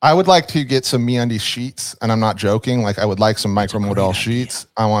 I would like to get some MeUndies sheets, and I'm not joking. Like, I would like some micromodal sheets.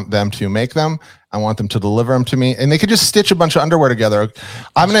 I want them to make them. I want them to deliver them to me, and they could just stitch a bunch of underwear together.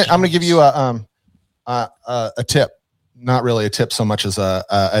 I'm gonna give you a tip. Not really a tip so much as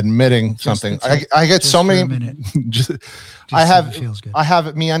admitting something. I get so many. I have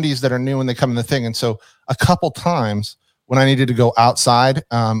MeUndies that are new when they come in the thing, and so a couple times when I needed to go outside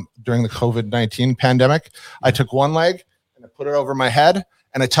during the COVID-19 pandemic, I took one leg and I put it over my head,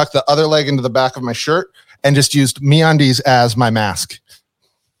 and I tucked the other leg into the back of my shirt and just used MeUndies as my mask.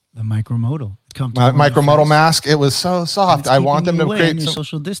 The micromodal. My micromodal mask. It was so soft. I want them to create some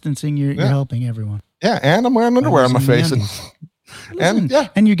social distancing. You're helping everyone. Yeah, and I'm wearing underwear on my face. And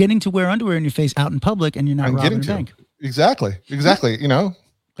you're getting to wear underwear in your face out in public, and you're not robbing a bank. Exactly.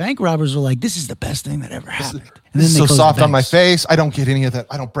 Bank robbers were like, this is the best thing that ever happened. And this is so soft on my face. I don't get any of that.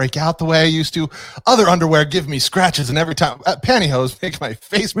 I don't break out the way I used to. Other underwear give me scratches, and every time pantyhose make my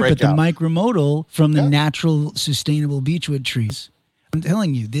face break out. But the micromodal from the natural, sustainable beechwood trees. I'm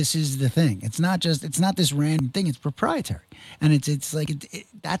telling you, this is the thing. It's not this random thing. It's proprietary, and it's like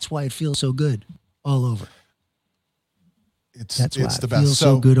that's why it feels so good all over. That's why it feels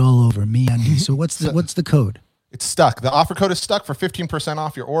so good all over. MeUndies. So what's the code? It's stuck. The offer code is stuck for 15%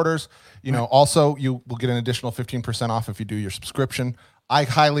 off your orders. Also you will get an additional 15% off if you do your subscription. I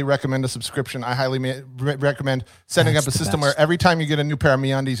highly recommend a subscription. I highly recommend setting up a system where every time you get a new pair of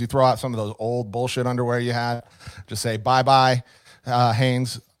MeUndies, you throw out some of those old bullshit underwear you had. Just say bye-bye,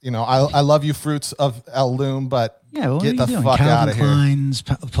 Hanes. I love you, fruits of El Loom, but get the fuck out of here.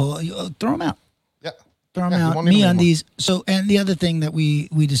 Throw them out. Yeah. Throw them out. MeUndies. So, and the other thing that we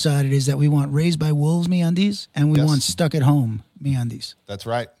decided is that we want Raised by Wolves MeUndies, and we want Stuck at Home MeUndies. That's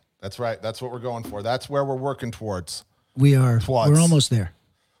right. That's right. That's what we're going for. That's where we're working towards. We are. We're almost there.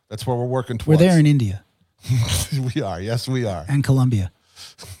 That's where we're working towards. We're there in India. We are. Yes, we are. And Colombia.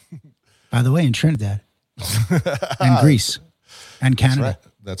 By the way, in Trinidad. And Greece. And Canada.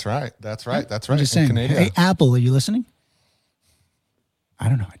 That's right. I'm just saying. Hey, Apple, are you listening? I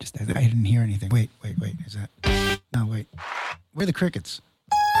don't know. I didn't hear anything. Wait. Is that? No, wait. Where are the crickets?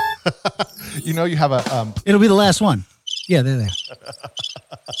 You know, you have a. It'll be the last one. Yeah, they're there.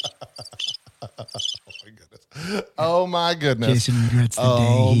 Oh my goodness. Jason regrets the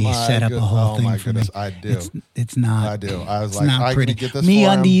day he set up a whole thing for me. I do. It's not. I do. I was it's like, not pretty. Get this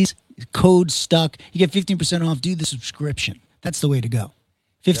MeUndies, code Stuck. You get 15% off. Do the subscription. That's the way to go.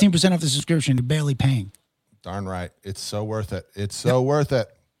 15% off the subscription. You're barely paying. Darn right. It's so worth it. It's so worth it.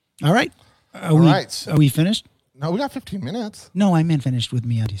 All right. Are we finished? No, we got 15 minutes. No, I meant finished with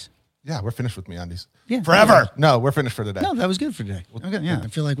MeUndies. Yeah, we're finished with MeUndies. Yeah. Forever. Okay. No, we're finished for today. No, that was good for today. Okay, yeah, I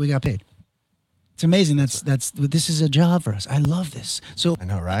feel like we got paid. It's amazing. This is a job for us. I love this. So I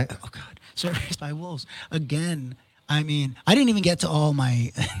know, right? Oh God. So Raised by Wolves again. I mean, I didn't even get to all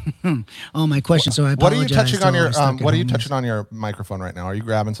my questions. So I apologize. What are you touching on your What are you touching on your microphone right now? Are you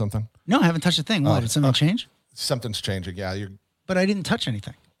grabbing something? No, I haven't touched a thing. What? Did something change? Something's changing. Yeah, But I didn't touch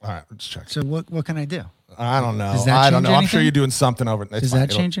anything. All right, let's check. So what can I do? I don't know. I don't know. I'm sure you're doing something over. Does that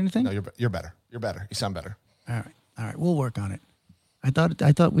change anything? No, you're better. You're better. You sound better. All right. We'll work on it. I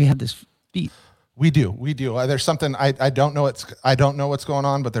thought we had this beat. We do. There's something I don't know. I don't know what's going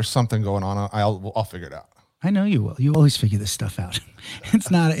on, but there's something going on. I'll figure it out. I know you will. You always figure this stuff out. It's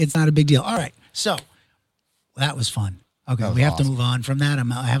not a big deal. All right. So that was fun. Okay, we have to move on from that.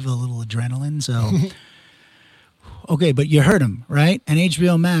 I have a little adrenaline. So okay, but you heard him, right? And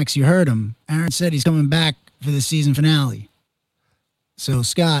HBO Max, you heard him. Aaron said he's coming back for the season finale. So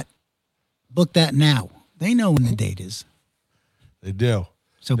Scott, book that now. They know when the date is. They do.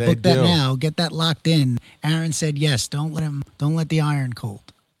 So book that now. Get that locked in. Aaron said yes. Don't let the iron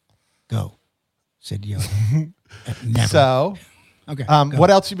cold go. Said yo. Never. So, okay. What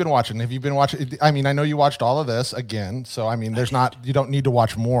else you been watching? Have you been watching? I mean, I know you watched all of this again. So I mean, you don't need to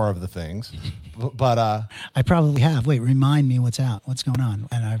watch more of the things. But I probably have. Wait, remind me what's going on,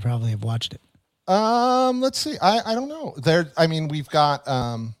 and I probably have watched it. Let's see. I don't know. I mean, we've got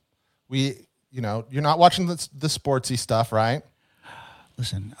you're not watching the sportsy stuff, right?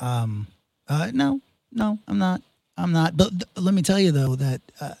 Listen, no, I'm not. But let me tell you though that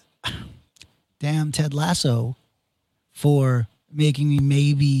damn Ted Lasso for making me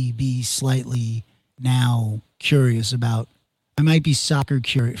maybe be slightly now curious about. I might be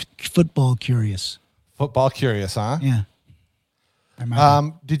football curious. Football curious, huh? Yeah.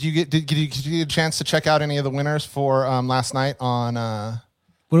 Did you get a chance to check out any of the winners for last night on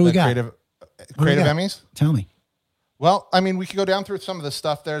what do we got? Creative Emmys? Tell me. Well, I mean, we could go down through some of the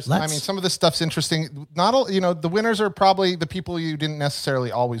stuff. Some of the stuff's interesting. Not all, the winners are probably the people you didn't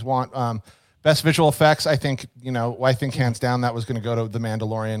necessarily always want. Best visual effects, I think hands down that was going to go to The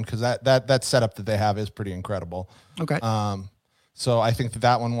Mandalorian because that setup that they have is pretty incredible. Okay. So I think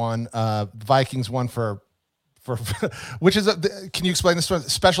that one won. Vikings won for which is can you explain this one?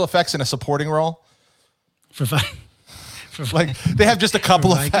 Special effects in a supporting role for like they have just a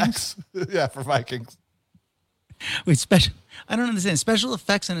couple of effects. Yeah, for Vikings. Wait, I don't understand. Special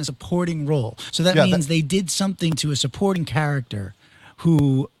effects in a supporting role. So that means they did something to a supporting character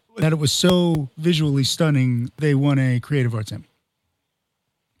that it was so visually stunning they won a Creative Arts Emmy.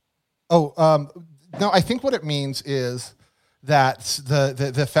 No, I think what it means is that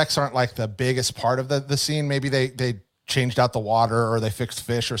the effects aren't like the biggest part of the scene. Maybe they changed out the water or they fixed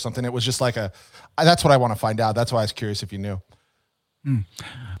fish or something. It was just like that's what I want to find out. That's why I was curious if you knew.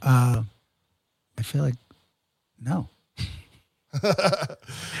 I feel like no. Right?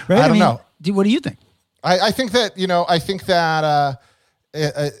 I don't know. What do you think? I think that I think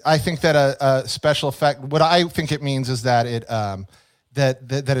that a special effect. What I think it means is that it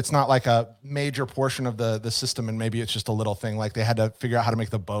that it's not like a major portion of the system, and maybe it's just a little thing. Like they had to figure out how to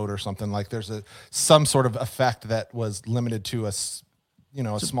make the boat or something. Like there's some sort of effect that was limited to a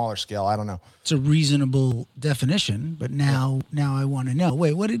smaller scale. I don't know. It's a reasonable definition, but now I want to know.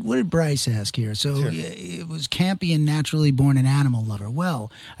 Wait, what did Bryce ask here? So it was campy and naturally born an animal lover.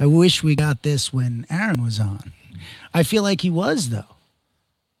 Well, I wish we got this when Aaron was on. I feel like he was though.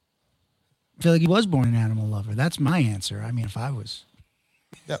 I feel like he was born an animal lover. That's my answer. I mean, if I was.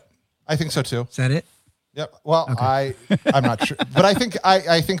 Yep, I think so too. Is that it? Yep. Well, Okay. I'm not sure, but I think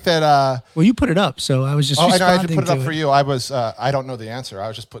that. Well, you put it up, so I was just. I know I had to responding put it up to for you. I was. I don't know the answer. I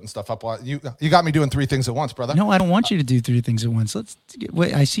was just putting stuff up. You got me doing 3 things at once, brother. No, I don't want you to do 3 things at once.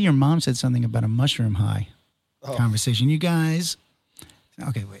 Wait. I see your mom said something about a mushroom high conversation. You guys.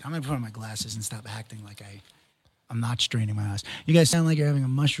 Okay, wait. I'm gonna put on my glasses and stop acting like I'm not straining my eyes. You guys sound like you're having a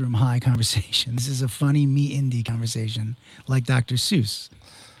mushroom high conversation. This is a funny me indie conversation, like Dr. Seuss.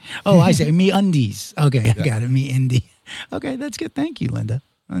 Oh, I say me undies. Okay, I got it. Me indie. Okay, that's good. Thank you, Linda.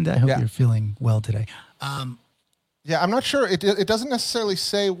 Linda, I hope you're feeling well today. Yeah, I'm not sure. It doesn't necessarily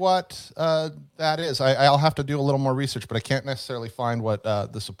say what that is. I'll have to do a little more research, but I can't necessarily find what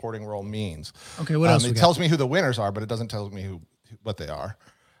the supporting role means. Okay, what else? It tells me who the winners are, but it doesn't tell me what they are.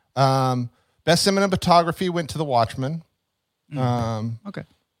 Best cinematography went to The Watchmen. Okay.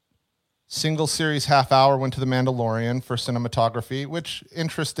 Single series half hour went to The Mandalorian for cinematography, which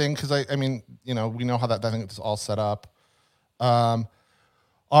interesting because I mean, we know how that thing is all set up. Our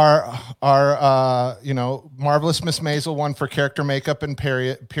Marvelous Miss Maisel won for character makeup and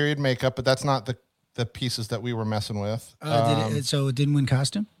period makeup, but that's not the pieces that we were messing with. So it didn't win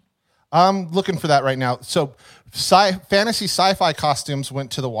costume? I'm looking for that right now. So fantasy sci-fi costumes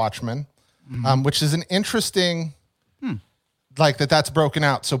went to The Watchmen, which is an interesting... Like that's broken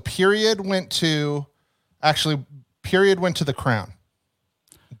out. So period went to The Crown.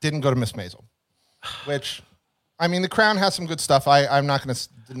 Didn't go to Miss Maisel, which, I mean, The Crown has some good stuff. I'm not going to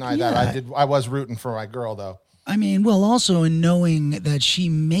deny that. I was rooting for my girl though. I mean, well, also in knowing that she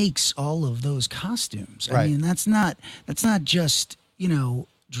makes all of those costumes. I mean, that's not just,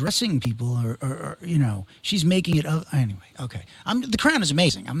 dressing people or she's making it up. Anyway. Okay. The Crown is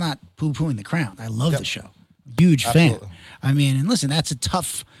amazing. I'm not poo-pooing The Crown. I love the show. Huge fan. I mean, and listen, that's a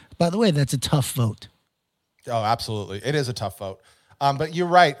tough vote. Oh, absolutely. It is a tough vote. But you're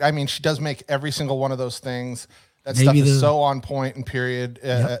right. I mean, she does make every single one of those things. That stuff is so on point and period.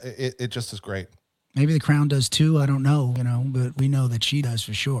 It just is great. Maybe The Crown does too. I don't know, but we know that she does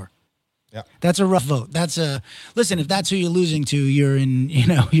for sure. Yeah. That's a rough vote. Listen, if that's who you're losing to, you're in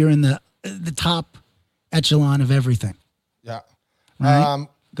the top echelon of everything. Yeah. Right?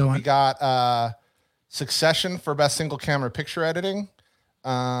 Go on. We got Succession for best single camera picture editing.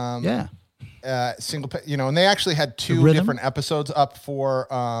 And they actually had 2 different episodes up for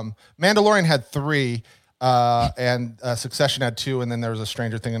Mandalorian had 3 and Succession had 2, and then there was a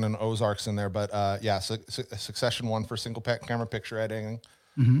Stranger Thing and an Ozarks in there. But Succession won for single camera picture editing.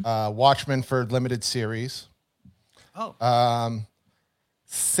 Watchmen for limited series.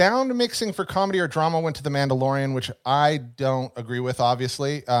 Sound mixing for comedy or drama went to The Mandalorian, which I don't agree with,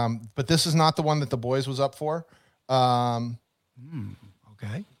 obviously. But this is not the one that The Boys was up for. Okay.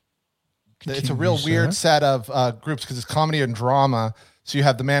 It's a real weird set of groups because it's comedy and drama. So you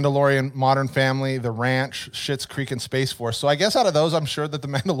have The Mandalorian, Modern Family, The Ranch, Schitt's Creek, and Space Force. So I guess out of those, I'm sure that The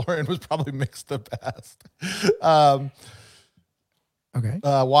Mandalorian was probably mixed the best. Okay.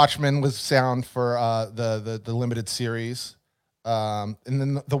 Watchmen was sound for the limited series. And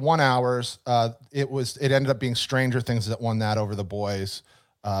then the 1 hours, it ended up being Stranger Things that won that over The Boys.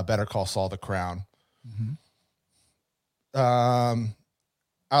 Better Call Saul, The Crown.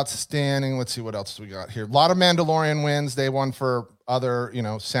 Outstanding. Let's see what else we got here. A lot of Mandalorian wins. They won for other,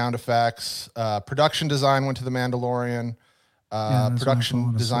 sound effects. Production design went to The Mandalorian.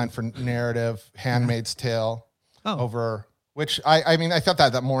 Production design for narrative, Handmaid's Tale over, which I mean, I thought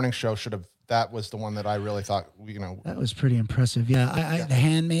that morning show that was the one that I really thought, That was pretty impressive. Yeah. The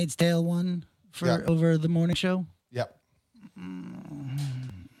Handmaid's Tale one over the morning show. Yep.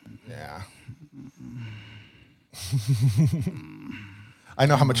 Yeah. I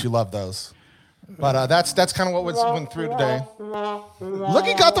know how much you love those. But that's kind of what went through today. Look,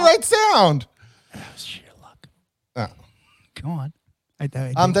 he got the right sound. That was sheer luck. Oh. Go on.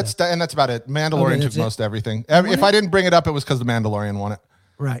 That's about it. Mandalorian took most everything. If I didn't bring it up, it was because the Mandalorian won it.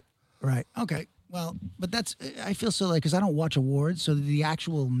 Right. Okay. Well, but I feel so because I don't watch awards. So did the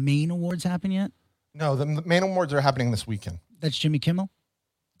actual main awards happen yet? No, the main awards are happening this weekend. That's Jimmy Kimmel?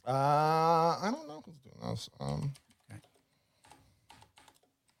 I don't know who's doing those.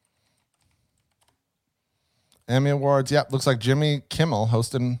 Emmy Awards. Yep, looks like Jimmy Kimmel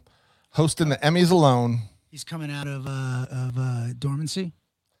hosting the Emmys alone. He's coming out of dormancy.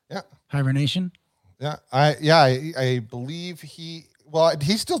 Yeah. Hibernation. Yeah. I believe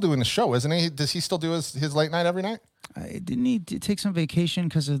he's still doing the show, isn't he? Does he still do his late night every night? Didn't he take some vacation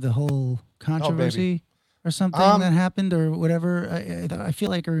because of the whole controversy or something that happened or whatever? I feel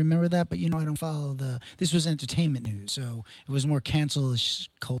like I remember that, but I don't follow this was entertainment news, so it was more cancel-ish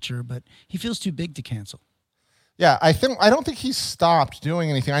culture, but he feels too big to cancel. Yeah, I don't think he stopped doing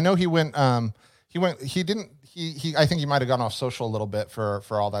anything. I know he went He didn't. I think he might have gone off social a little bit for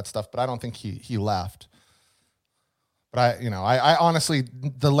all that stuff, but I don't think he left. But I honestly,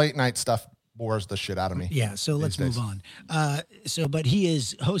 the late night stuff bores the shit out of me. Yeah. So let's move on. But he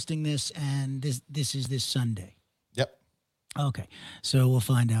is hosting this, and this is this Sunday. Yep. Okay. So we'll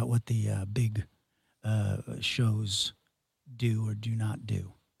find out what the big shows do or do not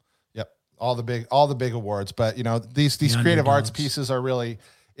do. Yep. All the big awards, but these creative arts pieces are really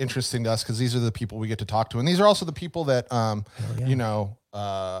interesting to us because these are the people we get to talk to, and these are also the people that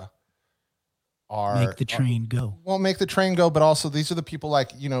make the train go. Well, make the train go, but also these are the people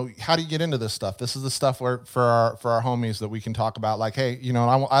like, how do you get into this stuff? This is the stuff where for our homies that we can talk about, like, hey,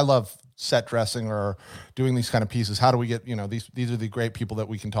 I love set dressing or doing these kind of pieces. How do we get, these are the great people that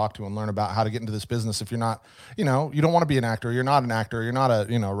we can talk to and learn about how to get into this business. If you're not, you don't want to be an actor, you're not an actor, you're not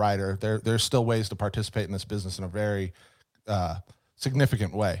a, writer. There's still ways to participate in this business in a very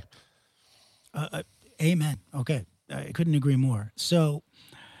significant way. Amen. Okay. I couldn't agree more. So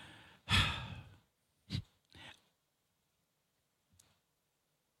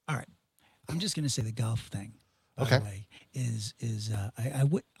all right, I'm just going to say the golf thing, by the way,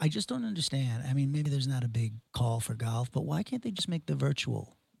 I just don't understand. I mean, maybe there's not a big call for golf, but why can't they just make the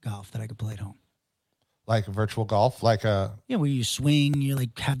virtual golf that I could play at home? Like virtual golf? Like where you swing, you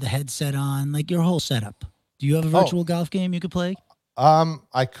like have the headset on, like your whole setup. Do you have a virtual golf game you could play?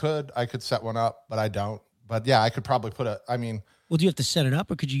 I could set one up, but I don't. But yeah, I could probably well, do you have to set it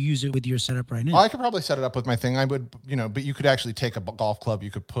up, or could you use it with your setup right now? I could probably set it up with my thing. I would, but you could actually take a golf club. You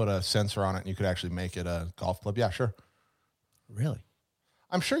could put a sensor on it, and you could actually make it a golf club. Yeah, sure. Really?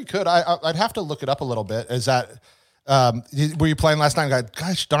 I'm sure you could. I'd have to look it up a little bit. Is that, were you playing last night?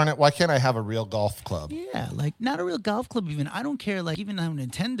 Gosh darn it, why can't I have a real golf club? Yeah, like not a real golf club even. I don't care, like even how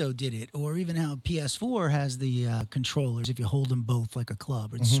Nintendo did it, or even how PS4 has the controllers if you hold them both like a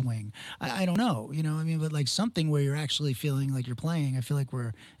club or swing. I don't know, but like something where you're actually feeling like you're playing. I feel like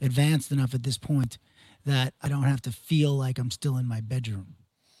we're advanced enough at this point that I don't have to feel like I'm still in my bedroom.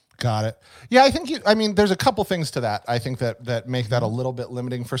 Got it. Yeah, I think there's a couple things to that. I think that make that a little bit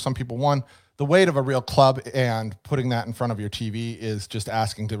limiting for some people. One, the weight of a real club and putting that in front of your TV is just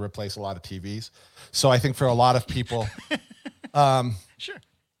asking to replace a lot of TVs. So I think for a lot of people, sure.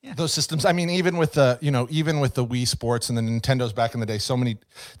 Yeah. Those systems, even with the Wii Sports and the Nintendos back in the day,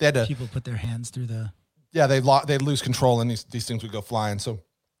 they had to, people put their hands through they'd lose control and these things would go flying. So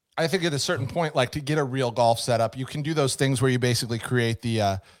I think at a certain point, like to get a real golf setup, you can do those things where you basically create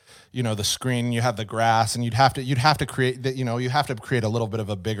the screen, you have the grass, and you'd have to create that, you have to create a little bit of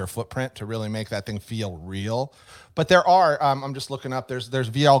a bigger footprint to really make that thing feel real. But there are, I'm just looking up, there's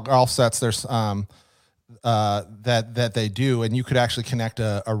VL golf sets, there's that they do, and you could actually connect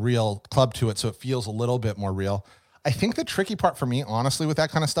a real club to it so it feels a little bit more real. I think the tricky part for me, honestly, with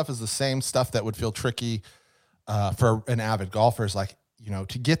that kind of stuff is the same stuff that would feel tricky for an avid golfer is like,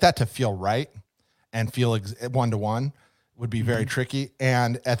 to get that to feel right and feel one-to-one would be very tricky.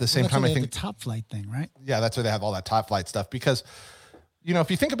 And at the same time, I think the Top Flight thing, right? Yeah, that's where they have all that Top Flight stuff because,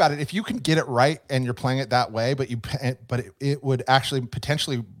 if you think about it, if you can get it right and you're playing it that way, but it would actually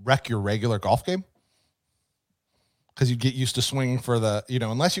potentially wreck your regular golf game because you get used to swinging for the,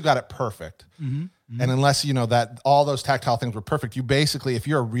 unless you got it perfect. And unless, that all those tactile things were perfect, you basically, if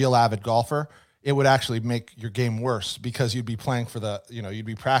you're a real avid golfer, it would actually make your game worse because you'd be playing for the, you'd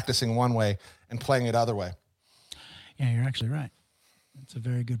be practicing one way and playing it other way. Yeah, you're actually right. That's a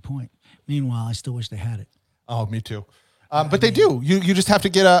very good point. Meanwhile, I still wish they had it. Oh, me too. But they do. You just have to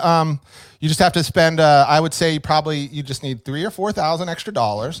get you just have to spend, I would say you just need $3,000 or $4,000 extra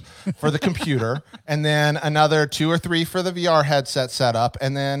dollars for the computer, and then another $2,000 or $3,000 for the VR headset setup,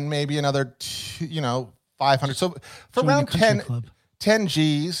 and then maybe another, $500. So for around 10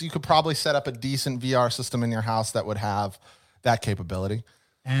 G's, you could probably set up a decent VR system in your house that would have that capability.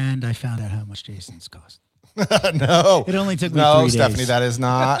 And I found out how much Jason's cost. No. It only took me 3 days. Stephanie, that is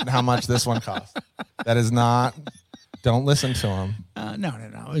not how much this one cost. That is not. Don't listen to him. No.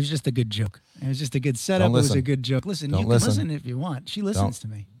 It was just a good joke. It was just a good setup. It was a good joke. Listen, you can listen if you want. She listens to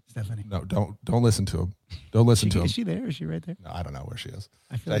me, Stephanie. No, don't listen to him. Don't listen to him. Is she there? Is she right there? No, I don't know where she is.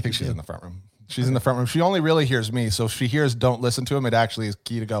 I think she's in the front room. She's in the front room. She only really hears me. So if she hears don't listen to him, it actually is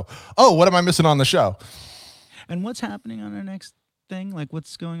key to go, oh, what am I missing on the show? And what's happening on our next thing? Like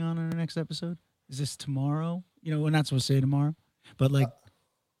what's going on in our next episode? Is this tomorrow? We're not supposed to say tomorrow, but like,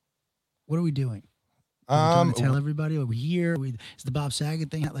 what are we doing? Are we tell everybody? Are we here? Is the Bob Saget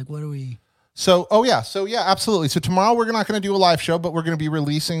thing? Like, what are we? So yeah, absolutely. So tomorrow we're not going to do a live show, but we're going to be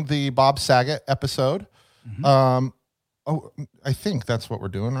releasing the Bob Saget episode. I think that's what we're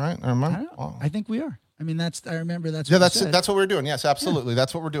doing, right? I think we are. I mean, I remember that's that's what we're doing. Yes, absolutely. Yeah.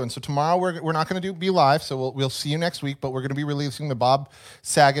 That's what we're doing. So tomorrow we're not going to be live. So we'll see you next week, but we're going to be releasing the Bob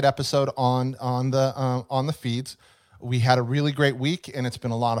Saget episode on the feeds. We had a really great week and it's been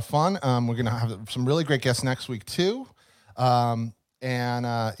a lot of fun. We're going to have some really great guests next week too. I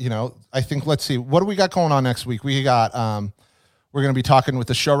think, let's see, what do we got going on next week? We got, we're going to be talking with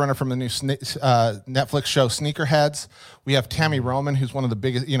the showrunner from the new Netflix show Sneakerheads. We have Tammy Roman, who's one of the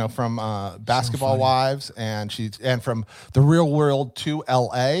biggest, from Basketball Wives, and from The Real World to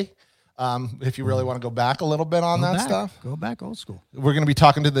LA. If you really want to go back a little bit on stuff, go back old school. We're going to be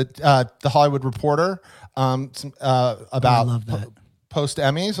talking to the Hollywood Reporter about post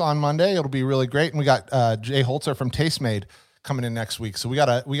Emmys on Monday. It'll be really great, and we got Jay Holzer from Tastemade coming in next week. So we got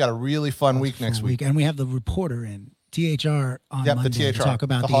a really fun week next week, and we have the reporter in THR on Monday to talk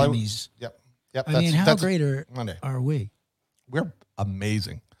about the Emmys. Yep. I mean, how great are we? We're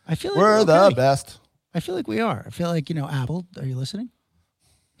amazing. I feel like we're the best. I feel like we are. I feel like, Apple, are you listening?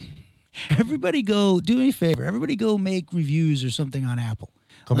 Everybody do me a favor. Everybody go make reviews or something on Apple.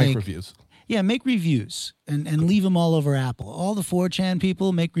 Make reviews. Yeah, make reviews and leave them all over Apple. All the 4chan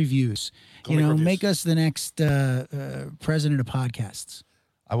people, make reviews. Make us the next president of podcasts.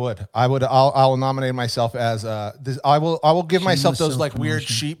 I would. I'll nominate myself as I will give myself those like weird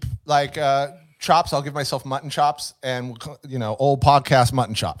sheep chops. I'll give myself mutton chops and old podcast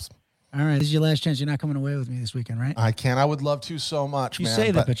mutton chops. All right, this is your last chance. You're not coming away with me this weekend, right? I can. I would love to so much. You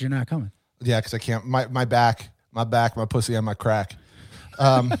say that, but you're not coming. Yeah, because I can't. My back, my pussy, and my crack.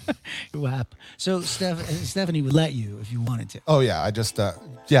 WAP. So Stephanie would let you if you wanted to. Oh yeah, I just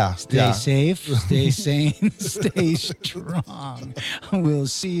Stay safe, stay sane, stay strong. We'll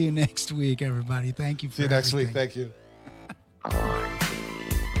see you next week, everybody. Thank you. See you next week. Thank you.